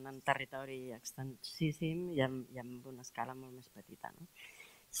 amb un territori extensíssim i amb una escala molt més petita.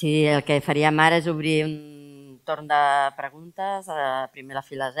 Sí, el que faríem ara és obrir un torn de preguntes, primer la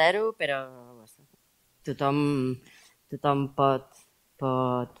fila 0, però tothom pot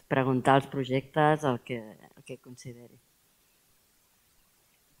preguntar als projectes el que consideri.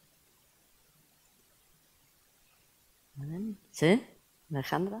 Sí?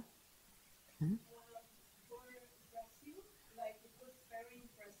 Alejandra? For Versió, it was very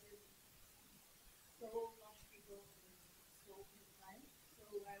impressive. So much people in so few time. So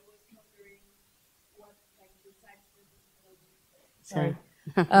I was wondering what, besides the Sorry.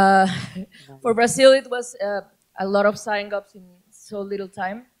 For Brazil, it was a lot of sign-ups in so little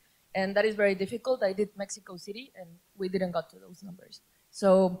time, and that is very difficult. I did Mexico City, and we didn't got to those numbers.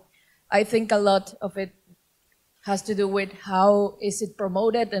 So I think a lot of it has to do with how is it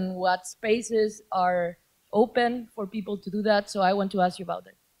promoted and what spaces are open for people to do that. So I want to ask you about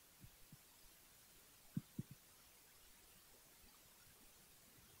that.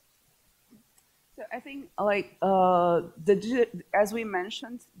 So I think, as we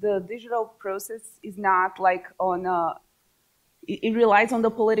mentioned, the digital process is not it relies on the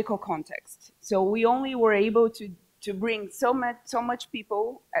political context. So we only were able to bring so much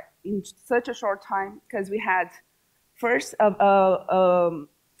people in such a short time because we had first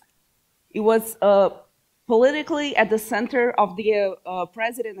it was politically at the center of the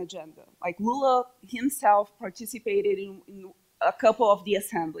president agenda. Like Lula himself participated in a couple of the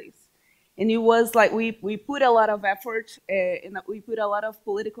assemblies. And it was like we put a lot of effort and we put a lot of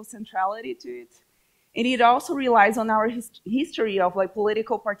political centrality to it. And it also relies on our history of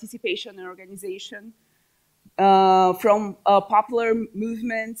political participation and organization from popular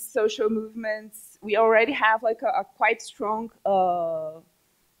movements, social movements. We already have a quite strong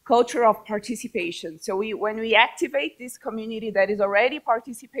culture of participation. So when we activate this community that is already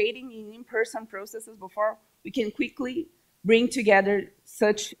participating in in-person processes before, we can quickly bring together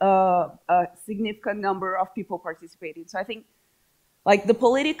such a significant number of people participating. So I think like the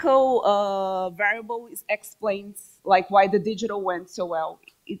political variable explains like why the digital went so well.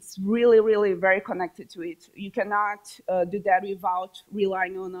 It's really, really very connected to it. You cannot do that without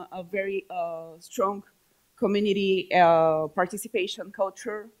relying on a very strong community participation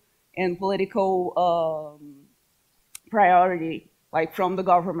culture and political priority, like from the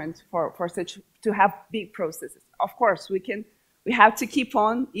government for such to have big processes. Of course, we have to keep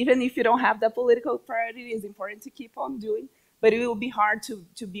on, even if you don't have the political priority, it's important to keep on doing, but it will be hard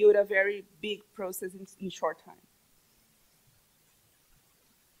to build a very big process in short time.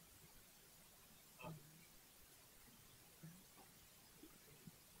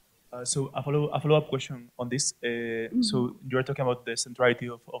 So a follow-up question on this. So you are talking about the centrality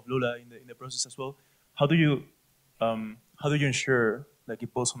of Lula in the process as well. How do you ensure, like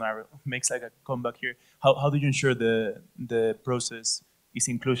if Bolsonaro makes like a comeback here, how do you ensure the process is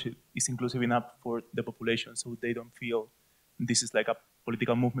inclusive enough for the population so they don't feel this is like a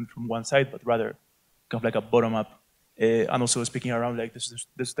political movement from one side, but rather kind of like a bottom-up, and also speaking around like the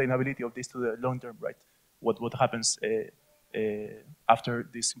sustainability of this to the long term, right? What happens after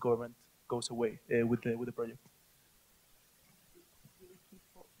this government goes away with the project?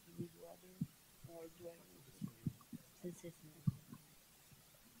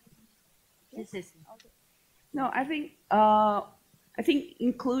 No, I think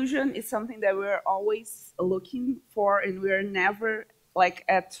inclusion is something that we're always looking for, and we're never like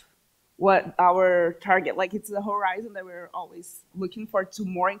at what our target, like it's the horizon that we're always looking for, to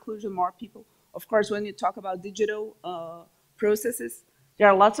more inclusion, more people. Of course, when you talk about digital processes, there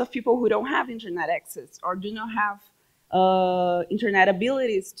are lots of people who don't have internet access or do not have internet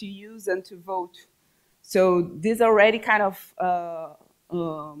abilities to use and to vote. So this already kind of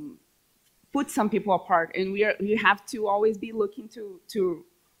put some people apart, and we have to always be looking to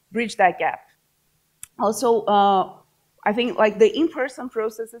bridge that gap. Also, I think like the in-person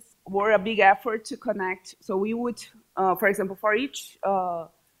processes were a big effort to connect. So we would, for example, for each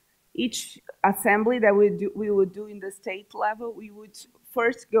assembly that we would do in the state level, we would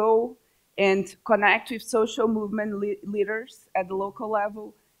first go and connect with social movement leaders at the local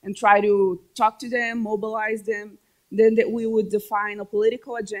level and try to talk to them, mobilize them. Then we would define a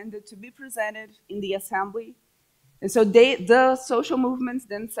political agenda to be presented in the assembly. And so the social movements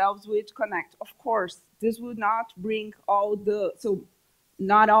themselves would connect. Of course, this would not bring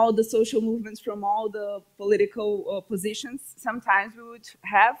not all the social movements from all the political positions. Sometimes we would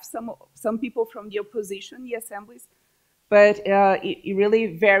have some people from the opposition in the assemblies, but it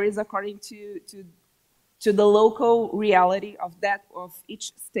really varies according to the local reality of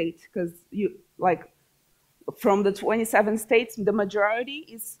each state, because from the 27 states, the majority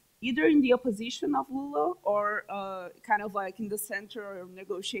is either in the opposition of Lula or kind of like in the center or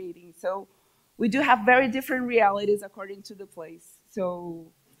negotiating. So we do have very different realities according to the place.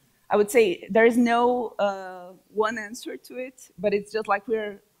 So I would say there is no one answer to it, but it's just like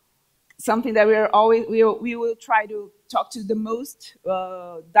something that we will try to talk to the most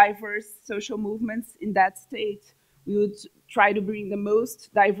diverse social movements in that state. We would try to bring the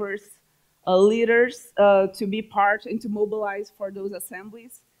most diverse leaders to be part and to mobilize for those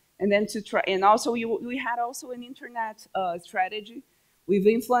assemblies, and then to try. And also, we had also an internet strategy with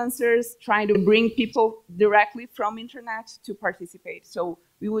influencers trying to bring people directly from internet to participate. So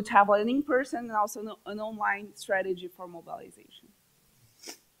we would have an in-person and also an online strategy for mobilization.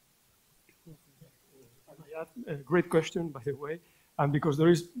 A great question, by the way, and because there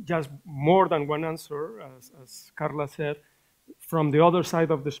is just more than one answer, as Carla said, from the other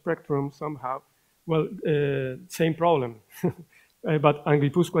side of the spectrum somehow. Well, same problem, but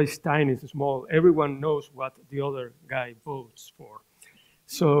Anglipuscoa is tiny, it's small. Everyone knows what the other guy votes for.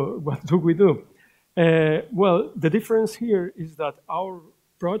 So what do we do? Well, the difference here is that our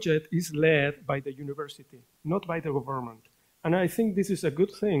project is led by the university, not by the government. And I think this is a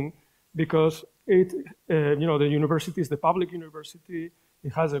good thing because the university is the public university.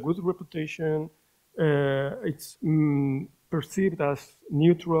 It has a good reputation. It's perceived as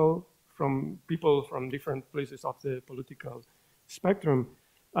neutral from people from different places of the political spectrum.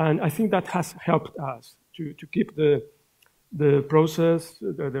 And I think that has helped us to keep the process,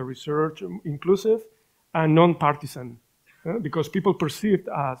 the research inclusive and non-partisan, because people perceived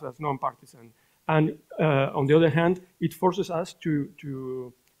us as non-partisan. And on the other hand, it forces us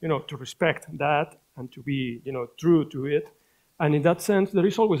to respect that and to be, true to it. And in that sense, there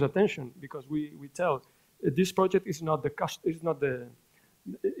is always a tension because we tell this project is not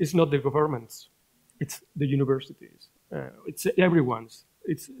it's not the governments, it's the universities. It's everyone's.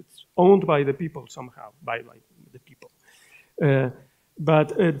 It's owned by the people somehow, by like the people.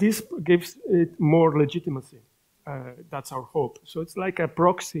 But this gives it more legitimacy. That's our hope. So it's like a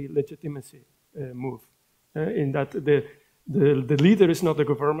proxy legitimacy move, in that the leader is not the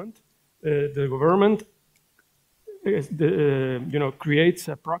government. The government creates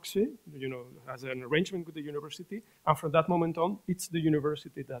a proxy, has an arrangement with the university, and from that moment on, it's the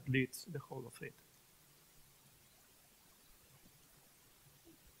university that leads the whole of it.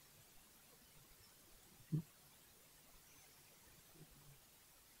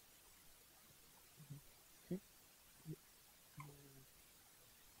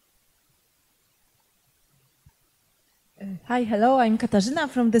 Hi, hello, I'm Katarzyna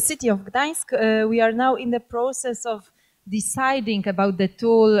from the city of Gdańsk. We are now in the process of deciding about the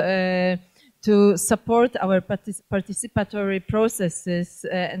tool to support our participatory processes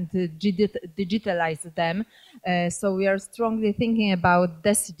and to digitalize them. So we are strongly thinking about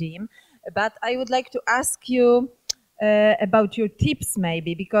Decidim. But I would like to ask you about your tips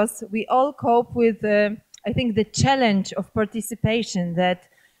maybe, because we all cope with, I think, the challenge of participation, that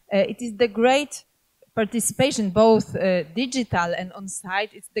it is the great participation, both digital and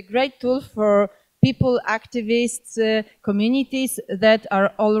on-site. It's the great tool for people, activists, communities that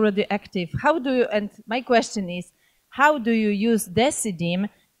are already active. How do you, and my question is, how do you use Decidim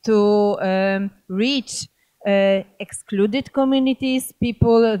to reach excluded communities,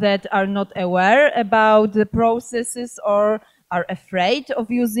 people that are not aware about the processes or are afraid of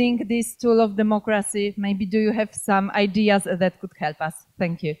using this tool of democracy? Maybe do you have some ideas that could help us?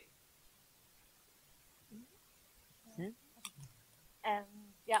 Thank you.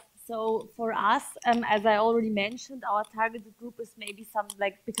 Yeah, so for us, as I already mentioned, our targeted group is maybe some,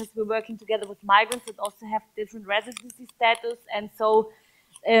 because we're working together with migrants that also have different residency status. And so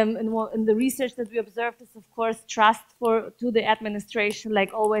in the research that we observed is, of course, trust to the administration,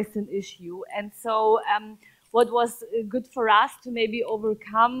 like always an issue. And so what was good for us to maybe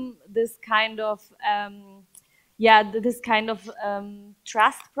overcome this kind of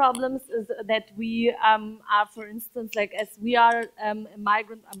trust problems is that we are, for instance, as we are a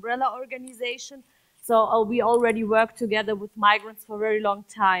migrant umbrella organization, so we already work together with migrants for a very long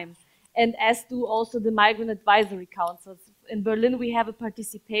time, and as do also the migrant advisory councils. In Berlin, we have a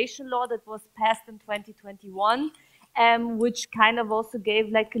participation law that was passed in 2021, which kind of also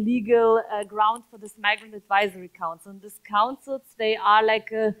gave a legal ground for this migrant advisory council. And these councils, they are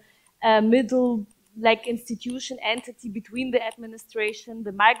like a middle institution entity between the administration,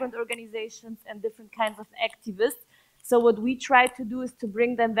 the migrant organizations, and different kinds of activists. So what we try to do is to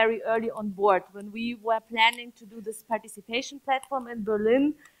bring them very early on board. When we were planning to do this participation platform in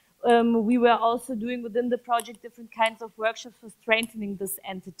Berlin, we were also doing within the project different kinds of workshops for strengthening these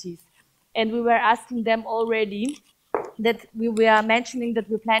entities. And we were asking them already that we were mentioning that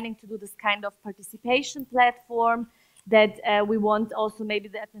we're planning to do this kind of participation platform, that we want also maybe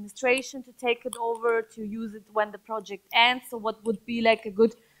the administration to take it over, to use it when the project ends. So what would be a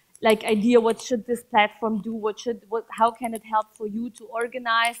good idea, what should this platform do, how can it help for you to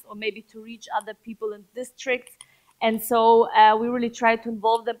organize or maybe to reach other people in districts. And so we really tried to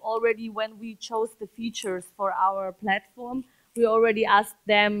involve them already when we chose the features for our platform. We already asked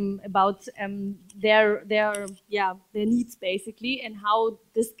them about their needs basically, and how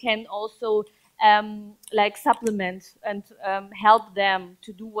this can also supplement and help them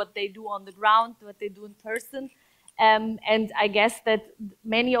to do what they do on the ground, what they do in person. And I guess that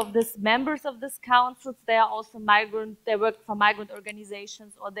many of these members of this councils, they are also they work for migrant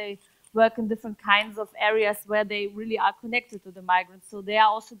organizations, or they work in different kinds of areas where they really are connected to the migrants. So they are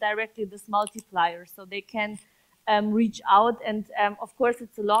also directly this multiplier, so they can reach out. And of course,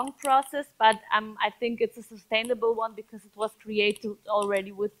 it's a long process, but I think it's a sustainable one because it was created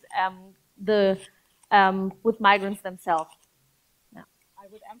already with with migrants themselves. Yeah. I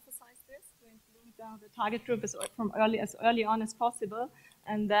would emphasize this to include the target group as early on as possible,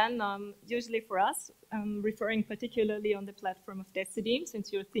 and then usually for us, referring particularly on the platform of Decidim,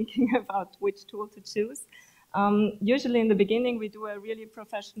 since you're thinking about which tool to choose. Usually in the beginning, we do a really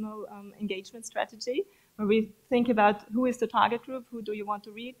professional engagement strategy where we think about who is the target group, who do you want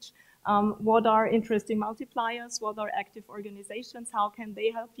to reach, what are interesting multipliers, what are active organizations, how can they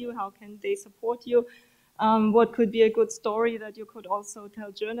help you, how can they support you, what could be a good story that you could also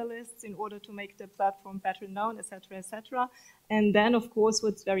tell journalists in order to make the platform better known, etc., etc. And then, of course,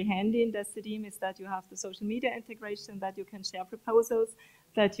 what's very handy in Decidim is that you have the social media integration, that you can share proposals,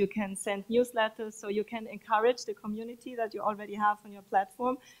 that you can send newsletters, so you can encourage the community that you already have on your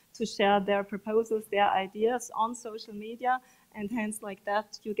platform to share their proposals, their ideas on social media, and hence like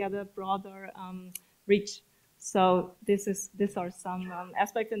that you get a broader reach. So these are some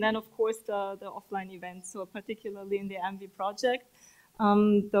aspects. And then of course the offline events, so particularly in the MV project,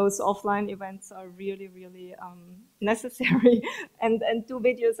 those offline events are really, really necessary, and do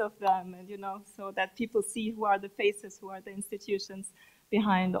videos of them, and so that people see who are the faces, who are the institutions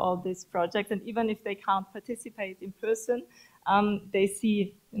behind all this project. And even if they can't participate in person, they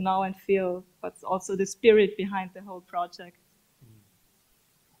see and feel what's also the spirit behind the whole project.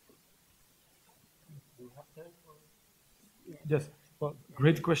 Yes, well,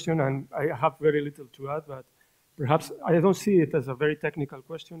 great question, and I have very little to add, but perhaps I don't see it as a very technical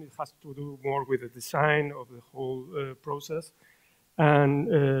question. It has to do more with the design of the whole process. And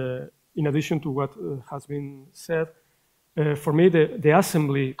in addition to what has been said, for me, the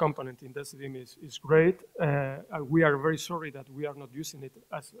assembly component in Decidim is great. We are very sorry that we are not using it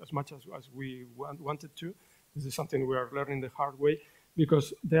as much as we wanted to. This is something we are learning the hard way,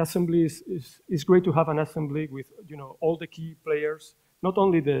 because the assembly is great to have an assembly with all the key players, not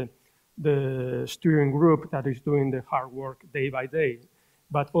only the steering group that is doing the hard work day by day,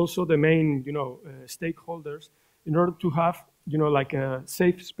 but also the main stakeholders, in order to have like a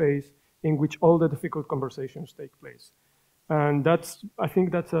safe space in which all the difficult conversations take place. And I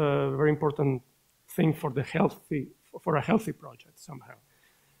think that's a very important thing for a healthy project somehow.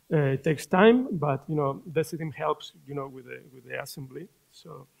 It takes time, but Decidim helps with the assembly.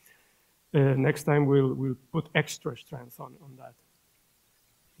 So next time we'll put extra strength on that.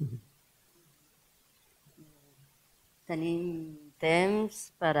 Tenim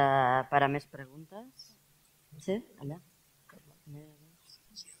temps per a més preguntes? Sí, allà.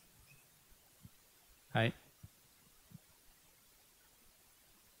 Hi.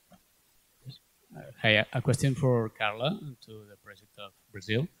 Hi, a question for Carla to the project of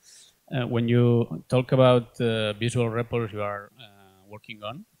Brazil. When you talk about the visual reports you are working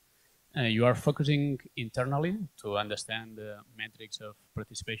on, you are focusing internally to understand the metrics of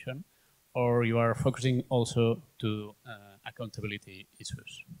participation, or you are focusing also to accountability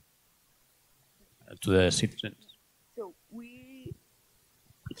issues to the citizens? So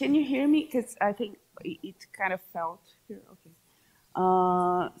can you hear me? Because I think it kind of felt here. Okay.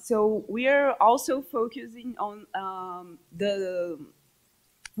 So we are also focusing on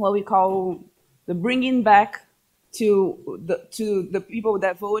what we call the bringing back to the people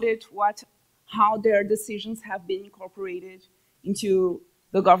that voted, how their decisions have been incorporated into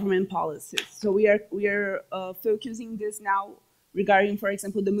the government policies. So we are focusing this now regarding, for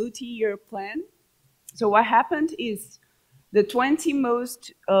example, the multi-year plan. So what happened is the 20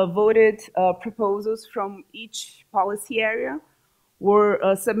 most voted proposals from each policy area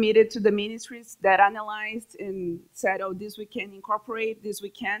were submitted to the ministries that analyzed and said, oh, this we can incorporate, this we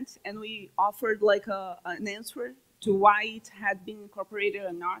can't. And we offered like an answer to why it had been incorporated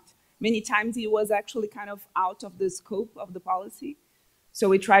or not. Many times it was actually kind of out of the scope of the policy. So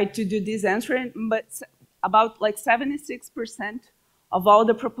we tried to do this answer, but about like 76% of all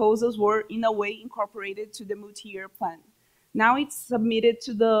the proposals were in a way incorporated to the multi-year plan. Now it's submitted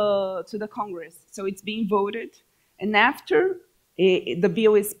to the Congress, so it's being voted. And after the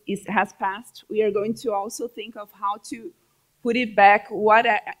bill has passed, we are going to also think of how to put it back. What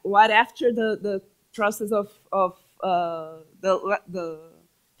after the process of the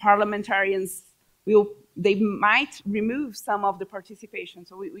parliamentarians they might remove some of the participation,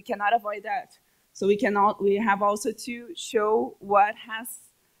 so we cannot avoid that. So we have also to show what has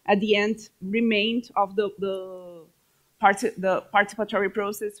at the end remained of the participatory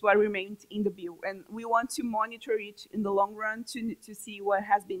process, what remained in the bill, and we want to monitor it in the long run to see what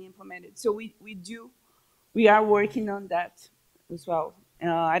has been implemented. So we are working on that as well.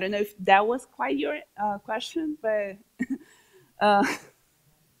 I don't know if that was quite your question, but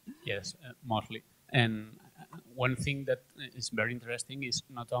yes, mostly. And one thing that is very interesting is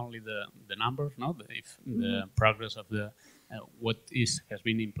not only the numbers, the progress of the what has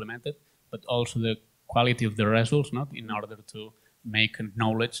been implemented, but also the quality of the results, in order to make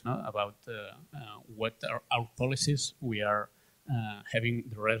knowledge about what are our policies, we are having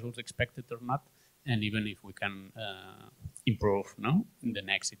the results expected or not, and even if we can improve in the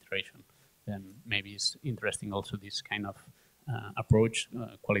next iteration. Then maybe it's interesting also this kind of approach,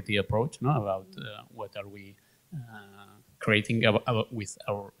 quality approach, about what are we creating with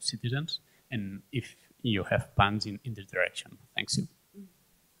our citizens, and if you have plans in this direction. Thanks you.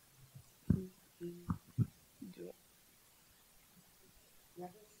 Hi ha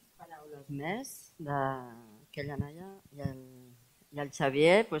dues paraules més d'aquella noia i I al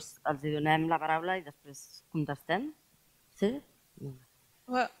Xavier doncs, els hi donem la paraula i després contestem. Sí?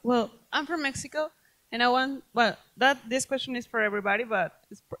 Well, I'm from Mexico, and this question is for everybody, but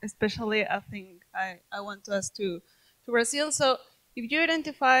especially I think I want to ask to Brazil. So if you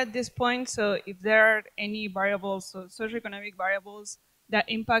identify at this point, so if there are any variables, so socioeconomic variables that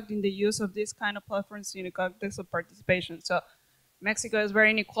impact in the use of this kind of platforms in the context of participation. So Mexico is a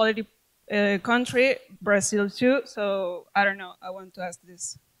very inequality country, Brazil too, so I don't know, I want to ask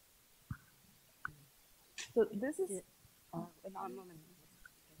this. So this is... un moment.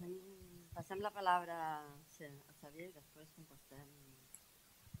 Passem la paraula a Xavier i després contestem.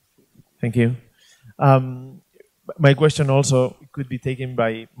 Thank you. My question also could be taken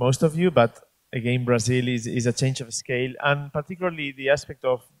by most of you, but again, Brazil is a change of scale, and particularly the aspect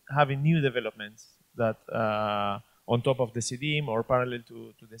of having new developments that on top of Decidim or parallel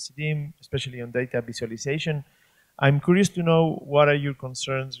to Decidim, especially on data visualization. I'm curious to know what are your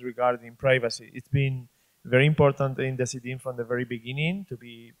concerns regarding privacy. It's been very important in Decidim from the very beginning to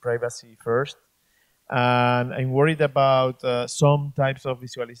be privacy first. And I'm worried about some types of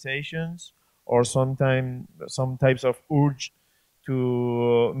visualizations or some types of urge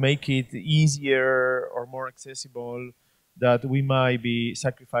to make it easier or more accessible, that we might be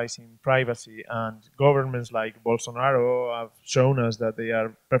sacrificing privacy. And governments like Bolsonaro have shown us that they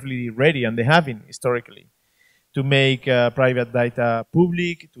are perfectly ready, and they have been historically, to make private data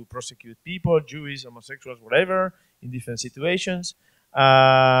public, to prosecute people, Jews, homosexuals, whatever, in different situations.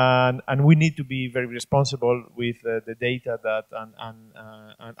 And we need to be very responsible with the data that,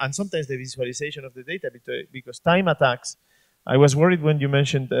 and sometimes the visualization of the data, because time attacks. I was worried when you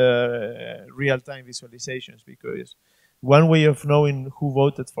mentioned real-time visualizations, because one way of knowing who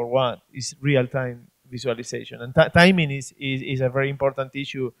voted for what is real-time visualization. And timing is a very important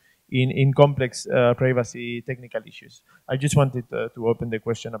issue in complex privacy technical issues. I just wanted to open the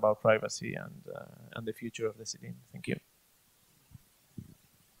question about privacy and the future of Decidim. Thank you.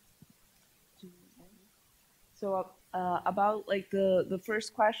 So about like the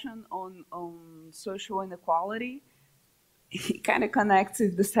first question on social inequality, it kind of connects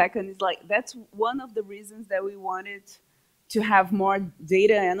with the second. Is like that's one of the reasons that we wanted to have more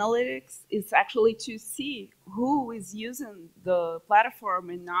data analytics. Is actually to see who is using the platform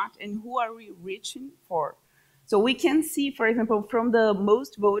and not, and who are we reaching for. So we can see, for example, from the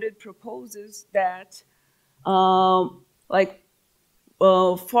most voted proposals that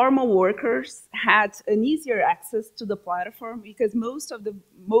formal workers had an easier access to the platform, because most of the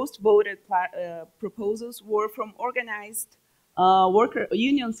most voted proposals were from organized worker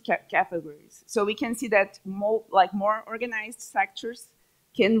unions categories. So we can see that more organized sectors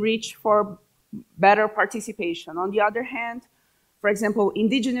can reach for better participation. On the other hand, for example,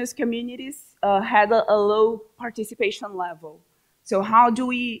 indigenous communities had a low participation level. So how do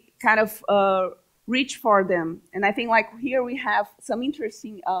we kind of reach for them? And I think like here we have some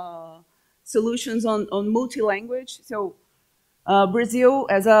interesting solutions on multi-language. So Brazil,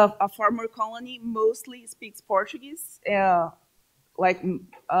 as a former colony, mostly speaks Portuguese.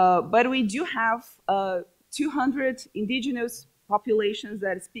 But we do have 200 indigenous populations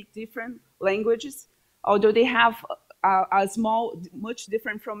that speak different languages, although they have a much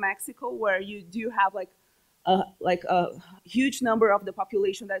different from Mexico, where you do have a huge number of the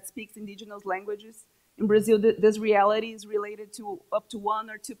population that speaks indigenous languages. In Brazil, this reality is related to up to 1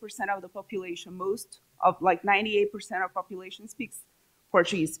 or 2% of the population. Most of 98% of population speaks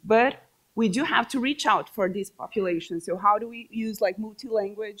Portuguese, but we do have to reach out for this population. So how do we use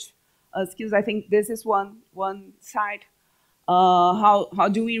multi-language skills? I think this is one side. How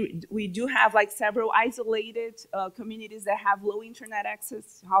do we do have several isolated communities that have low internet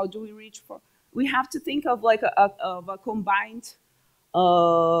access? How do we reach for? We have to think of a combined.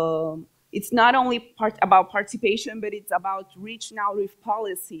 It's not only about participation, but it's about reaching out with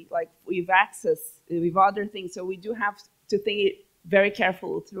policy, with access, with other things. So we do have to think it very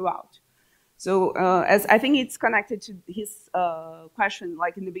carefully throughout. So as I think it's connected to his question,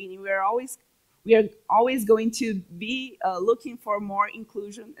 in the beginning, we are always going to be looking for more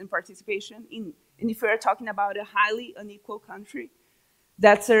inclusion and participation and if we are talking about a highly unequal country,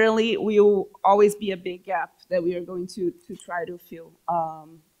 that certainly will always be a big gap that we are going to try to fill.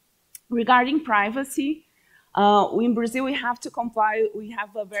 Regarding privacy, in Brazil, we have to comply. We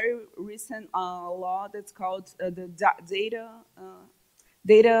have a very recent law that's called the data,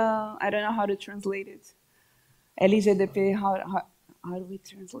 I don't know how to translate it. LGDP, how do we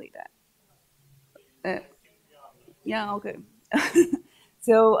translate that? Yeah, okay.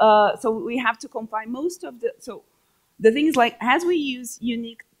 So we have to comply most of the thing is as we use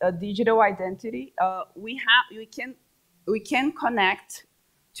unique digital identity, we can we can connect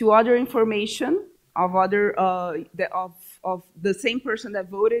to other information of other of the same person that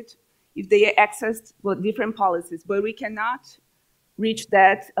voted if they accessed different policies, but we cannot reach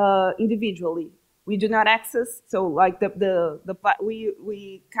that individually. We do not access, so like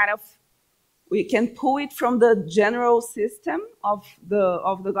we can pull it from the general system of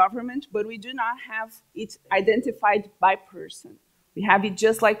the government, but we do not have it identified by person. We have it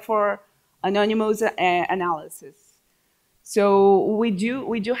just like for anonymous analysis. So we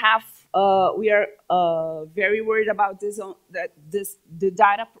are very worried about this, the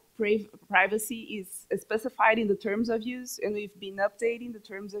data privacy is specified in the terms of use, and we've been updating the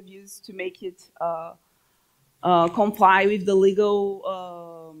terms of use to make it comply with the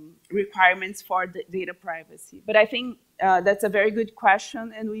legal requirements for the data privacy. But I think that's a very good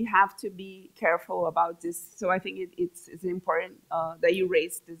question, and we have to be careful about this. So I think it's important that you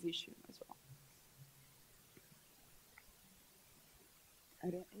raise this issue as well. I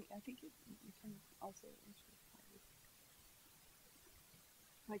think you can also answer.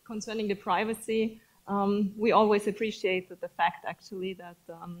 Like concerning the privacy, we always appreciated the fact actually that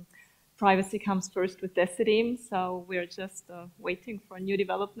privacy comes first with Decidim, so we're just waiting for new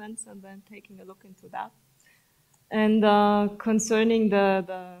developments and then taking a look into that. And concerning the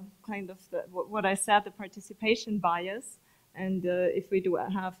kind of what I said, the participation bias, and if we do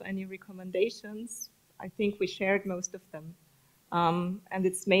have any recommendations, I think we shared most of them. And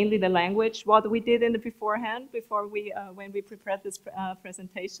it's mainly the language. What we did in the beforehand, when we prepared this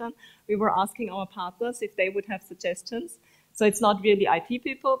presentation, we were asking our partners if they would have suggestions. So it's not really IT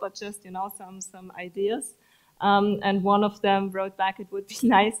people, but just some ideas. And one of them wrote back, it would be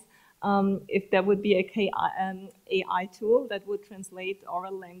nice if there would be an AI tool that would translate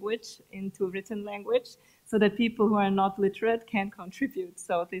oral language into written language, so that people who are not literate can contribute.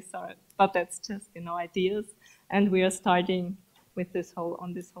 So but that's just ideas, and we are starting with this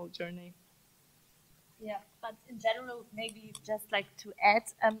whole journey. Yeah, but in general, maybe just like to add,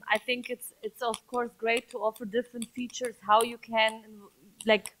 I think it's of course great to offer different features, how you can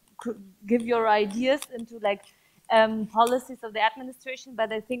like give your ideas into like policies of the administration.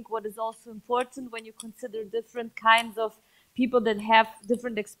 But I think what is also important when you consider different kinds of people that have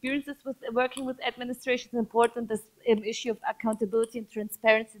different experiences with working with administration, is important this issue of accountability and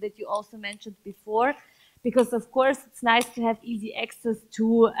transparency that you also mentioned before. Because of course it's nice to have easy access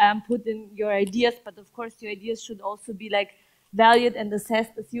to put in your ideas, but of course your ideas should also be like valued and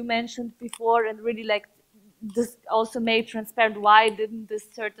assessed, as you mentioned before, and really like this also made transparent. Why didn't this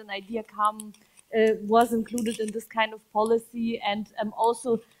certain idea was included in this kind of policy, and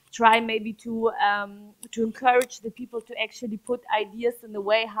also try maybe to encourage the people to actually put ideas in a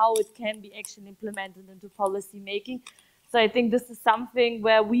way how it can be actually implemented into policy making. So I think this is something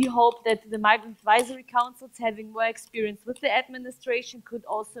where we hope that the migrant advisory councils, having more experience with the administration, could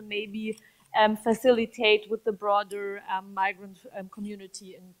also maybe facilitate with the broader migrant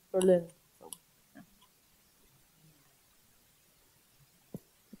community in Berlin. So, yeah.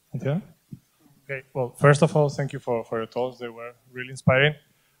 Okay. Well, first of all, thank you for your talks. They were really inspiring.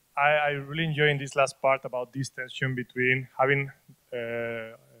 I really enjoy in this last part about this tension between having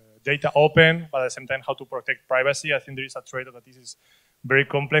data open, but at the same time how to protect privacy. I think there is a trade-off that this is very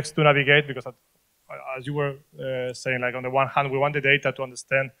complex to navigate, because as you were saying, like on the one hand, we want the data to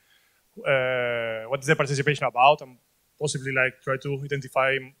understand what is the participation about, and possibly like try to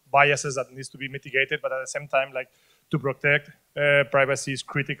identify biases that needs to be mitigated, but at the same time, like to protect privacy is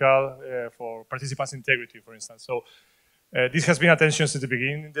critical for participants' integrity, for instance. So this has been a tension since the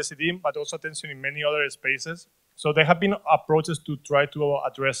beginning in Decidim, but also a tension in many other spaces. So there have been approaches to try to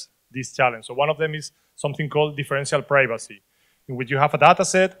address this challenge. So one of them is something called differential privacy, in which you have a data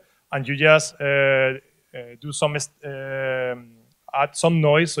set and you just do some, add some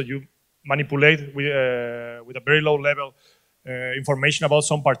noise, so you manipulate with a very low level information about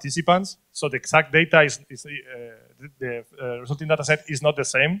some participants. So the exact data the resulting data set is not the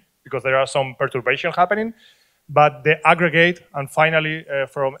same, because there are some perturbation happening, but the aggregate and finally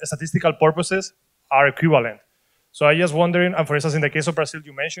from statistical purposes are equivalent. So I just wondering, and for instance, in the case of Brazil,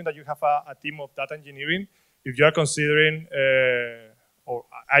 you mentioned that you have a team of data engineering. If you are considering, or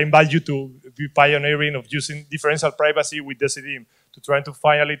I invite you to be pioneering of using differential privacy with Decidim to try to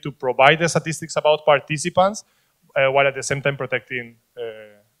finally to provide the statistics about participants, while at the same time protecting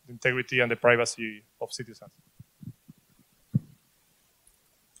the integrity and the privacy of citizens.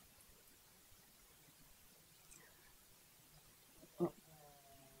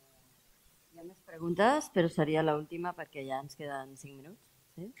 Preguntes, però seria l'última perquè ja ens queden 5 minuts.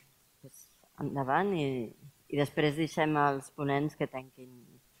 Sí? Pues endavant i després deixem els ponents que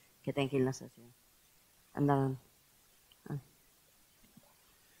tanquin la sessió. Endavant.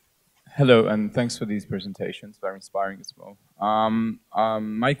 Hello, and thanks for these presentations. Very inspiring as well.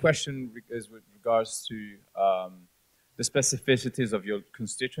 My question is with regards to the specificities of your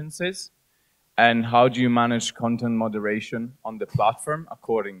constituencies, and how do you manage content moderation on the platform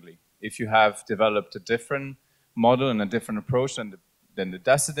accordingly? If you have developed a different model and a different approach than the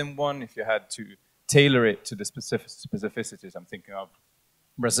Decidim one, if you had to tailor it to the specificities, I'm thinking of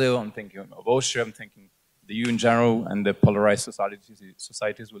Brazil, I'm thinking of Austria, I'm thinking the EU in general, and the polarized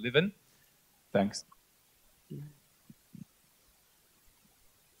societies we live in. Thanks. Yeah.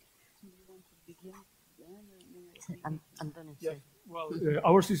 Well,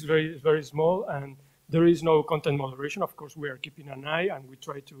 ours is very small, and there is no content moderation. Of course, we are keeping an eye, and we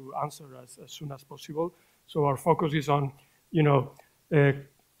try to answer as soon as possible. So our focus is on,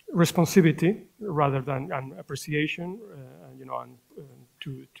 responsivity rather than appreciation, and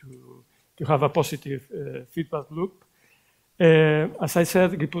to have a positive feedback loop. As I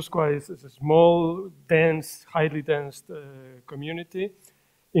said, Gipuzkoa is a small, dense, highly dense community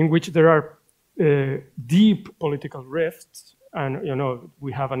in which there are deep political rifts, and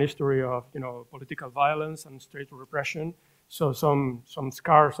we have an history of political violence and state repression. So some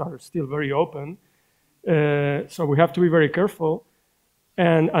scars are still very open. So we have to be very careful,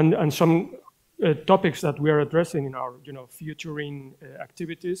 and some topics that we are addressing in our futuring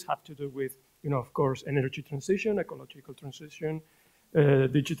activities have to do with of course energy transition, ecological transition,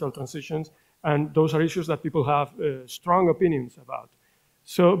 digital transitions, and those are issues that people have strong opinions about.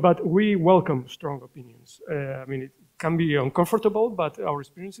 So, but we welcome strong opinions. I mean, it can be uncomfortable, but our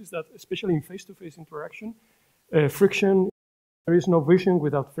experience is that, especially in face-to-face interaction, friction, there is no vision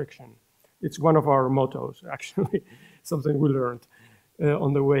without friction. It's one of our mottos, actually, something we learned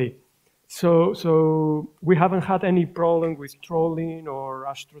on the way. So we haven't had any problem with trolling or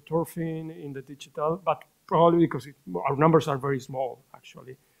astroturfing in the digital, but probably because our numbers are very small,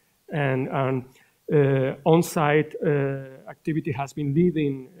 actually. And on-site activity has been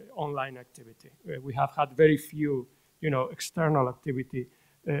leading online activity. We have had very few, external activity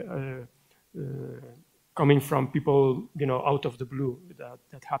coming from people, out of the blue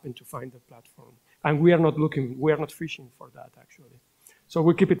that happen to find the platform. And we are not fishing for that, actually. So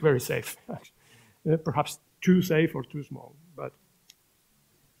we keep it very safe, perhaps too safe or too small, but.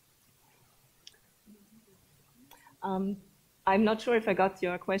 I'm not sure if I got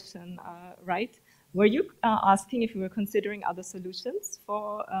your question right. Were you asking if we were considering other solutions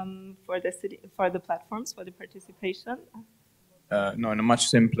for the platforms, for the participation? No, in a much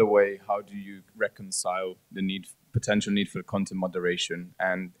simpler way, how do you reconcile the potential need for content moderation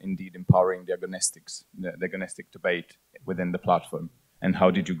and indeed empowering the agonistic debate within the platform? And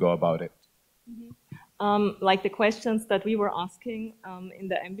how did you go about it? Mm-hmm. Like the questions that we were asking in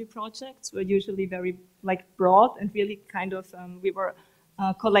the MB projects were usually very broad and really kind of, we were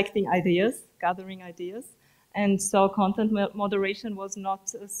collecting ideas, gathering ideas. And so content moderation was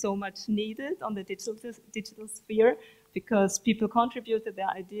not so much needed on the digital sphere because people contributed their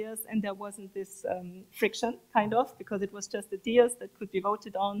ideas and there wasn't this friction, kind of, because it was just ideas that could be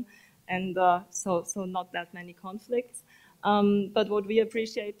voted on, and so not that many conflicts. But what we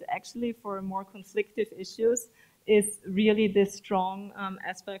appreciate actually for more conflictive issues is really this strong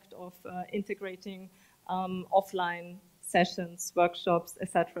aspect of integrating offline sessions, workshops,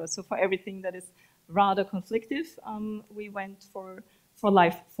 etc. So for everything that is rather conflictive, we went for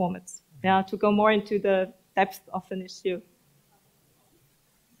live formats, to go more into the depth of an issue.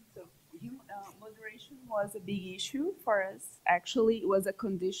 Moderation was a big issue for us. Actually, it was a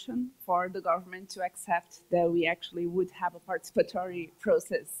condition for the government to accept that we actually would have a participatory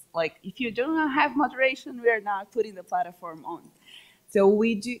process. Like, if you don't have moderation, we are not putting the platform on. So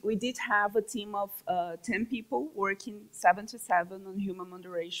we did have a team of 10 people working 7-7 on human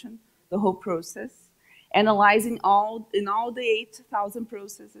moderation, the whole process, analyzing all the 8,000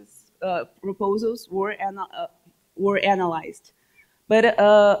 proposals were analyzed. But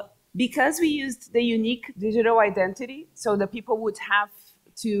because we used the unique digital identity, so the people would have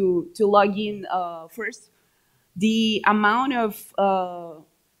to log in first, the amount of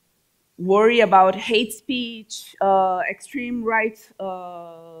worry about hate speech, extreme right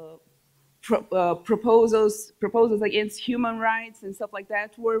proposals against human rights and stuff like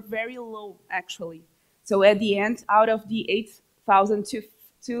that were very low, actually. So at the end, out of the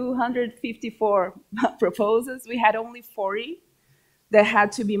 8,254 proposals, we had only 40 that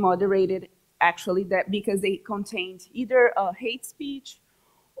had to be moderated, actually, because they contained either hate speech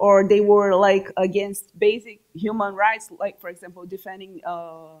or they were against basic human rights, like, for example, defending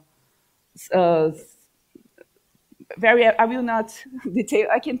I will not detail,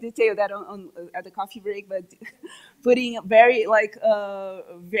 I can detail that at the coffee break, but putting very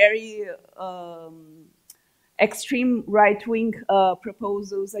extreme right-wing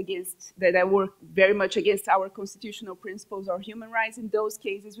proposals that work very much against our constitutional principles or human rights. In those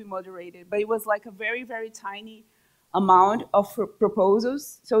cases, we moderated, but it was like a very, very tiny amount of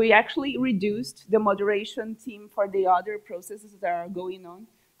proposals. So we actually reduced the moderation team for the other processes that are going on,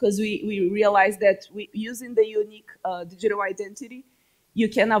 because we realized that using the unique digital identity, you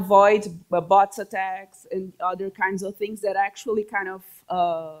can avoid bots attacks and other kinds of things that actually kind of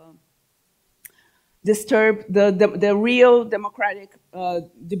disturb the real democratic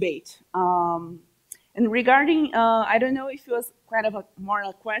debate. And regarding, I don't know if it was kind of more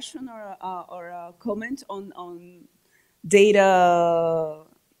a question or a comment on data,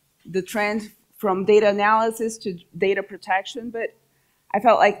 the trend from data analysis to data protection, but I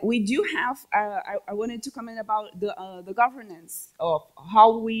felt like we do have, I wanted to comment about the governance of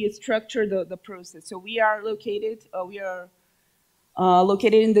how we structure the process. So we are located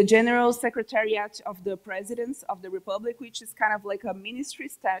in the General Secretariat of the Presidents of the Republic, which is kind of like a ministry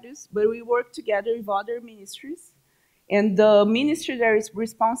status, but we work together with other ministries. And the ministry that is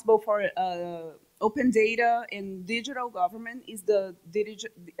responsible for open data and digital government is the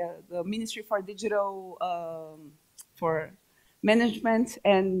Ministry for Digital, for Management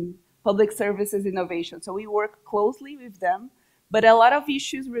and Public Services Innovation. So we work closely with them, but a lot of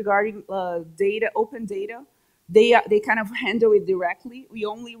issues regarding data, open data, they kind of handle it directly. We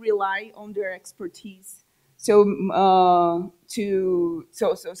only rely on their expertise. So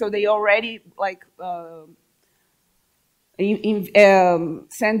so they already like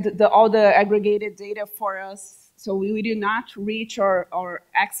send all the aggregated data for us. So we do not reach or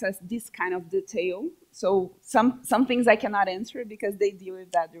access this kind of detail. So some things I cannot answer because they deal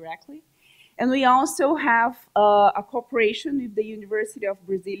with that directly. And we also have a cooperation with the University of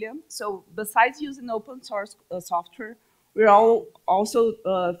Brasilia. So besides using open source software, we're also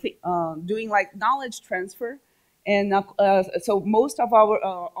doing like knowledge transfer. And so most of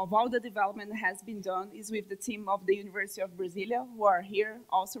all the development has been done is with the team of the University of Brasilia, who are here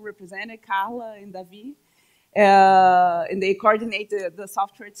also represented, Carla and Davi. And they coordinate the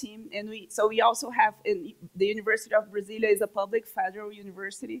software team. And we also have, the University of Brasilia is a public federal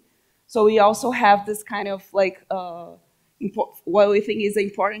university. So we also have this kind of like, what we think is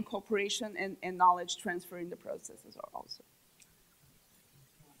important cooperation and knowledge transfer in the processes also.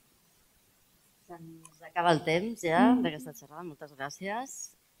 Se'ns acaba el temps ja d'aquesta xerrada, moltes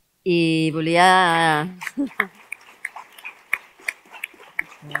gràcies. I volia...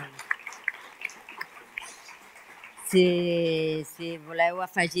 Si voleu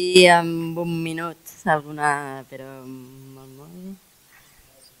afegir en un minut alguna, però molt.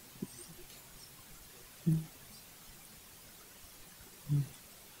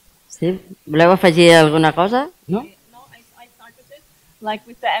 Sí? Voleu afegir alguna cosa? No? I started it. Like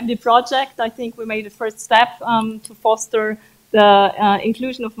with the MD project, I think we made a first step to foster the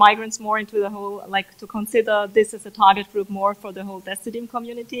inclusion of migrants more into the whole, like to consider this as a target group more for the whole Decidim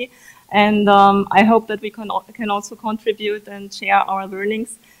community. And I hope that we can also contribute and share our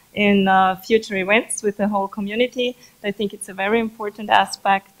learnings in future events with the whole community. I think it's a very important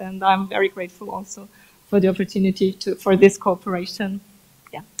aspect, and I'm very grateful also for the opportunity for this cooperation.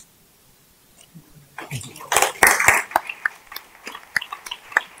 Yeah.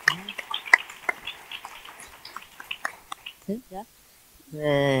 Sí, ya.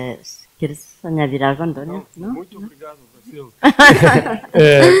 ¿Quieres añadir algo, Antonio? No, muy obrigado, Brasil.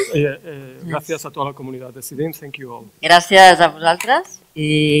 Gràcies a tota la comunitat Decidim. Thank you all. Gràcies a vosaltres.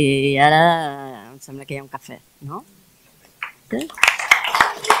 I ara em sembla que hi ha un cafè, no? Sí?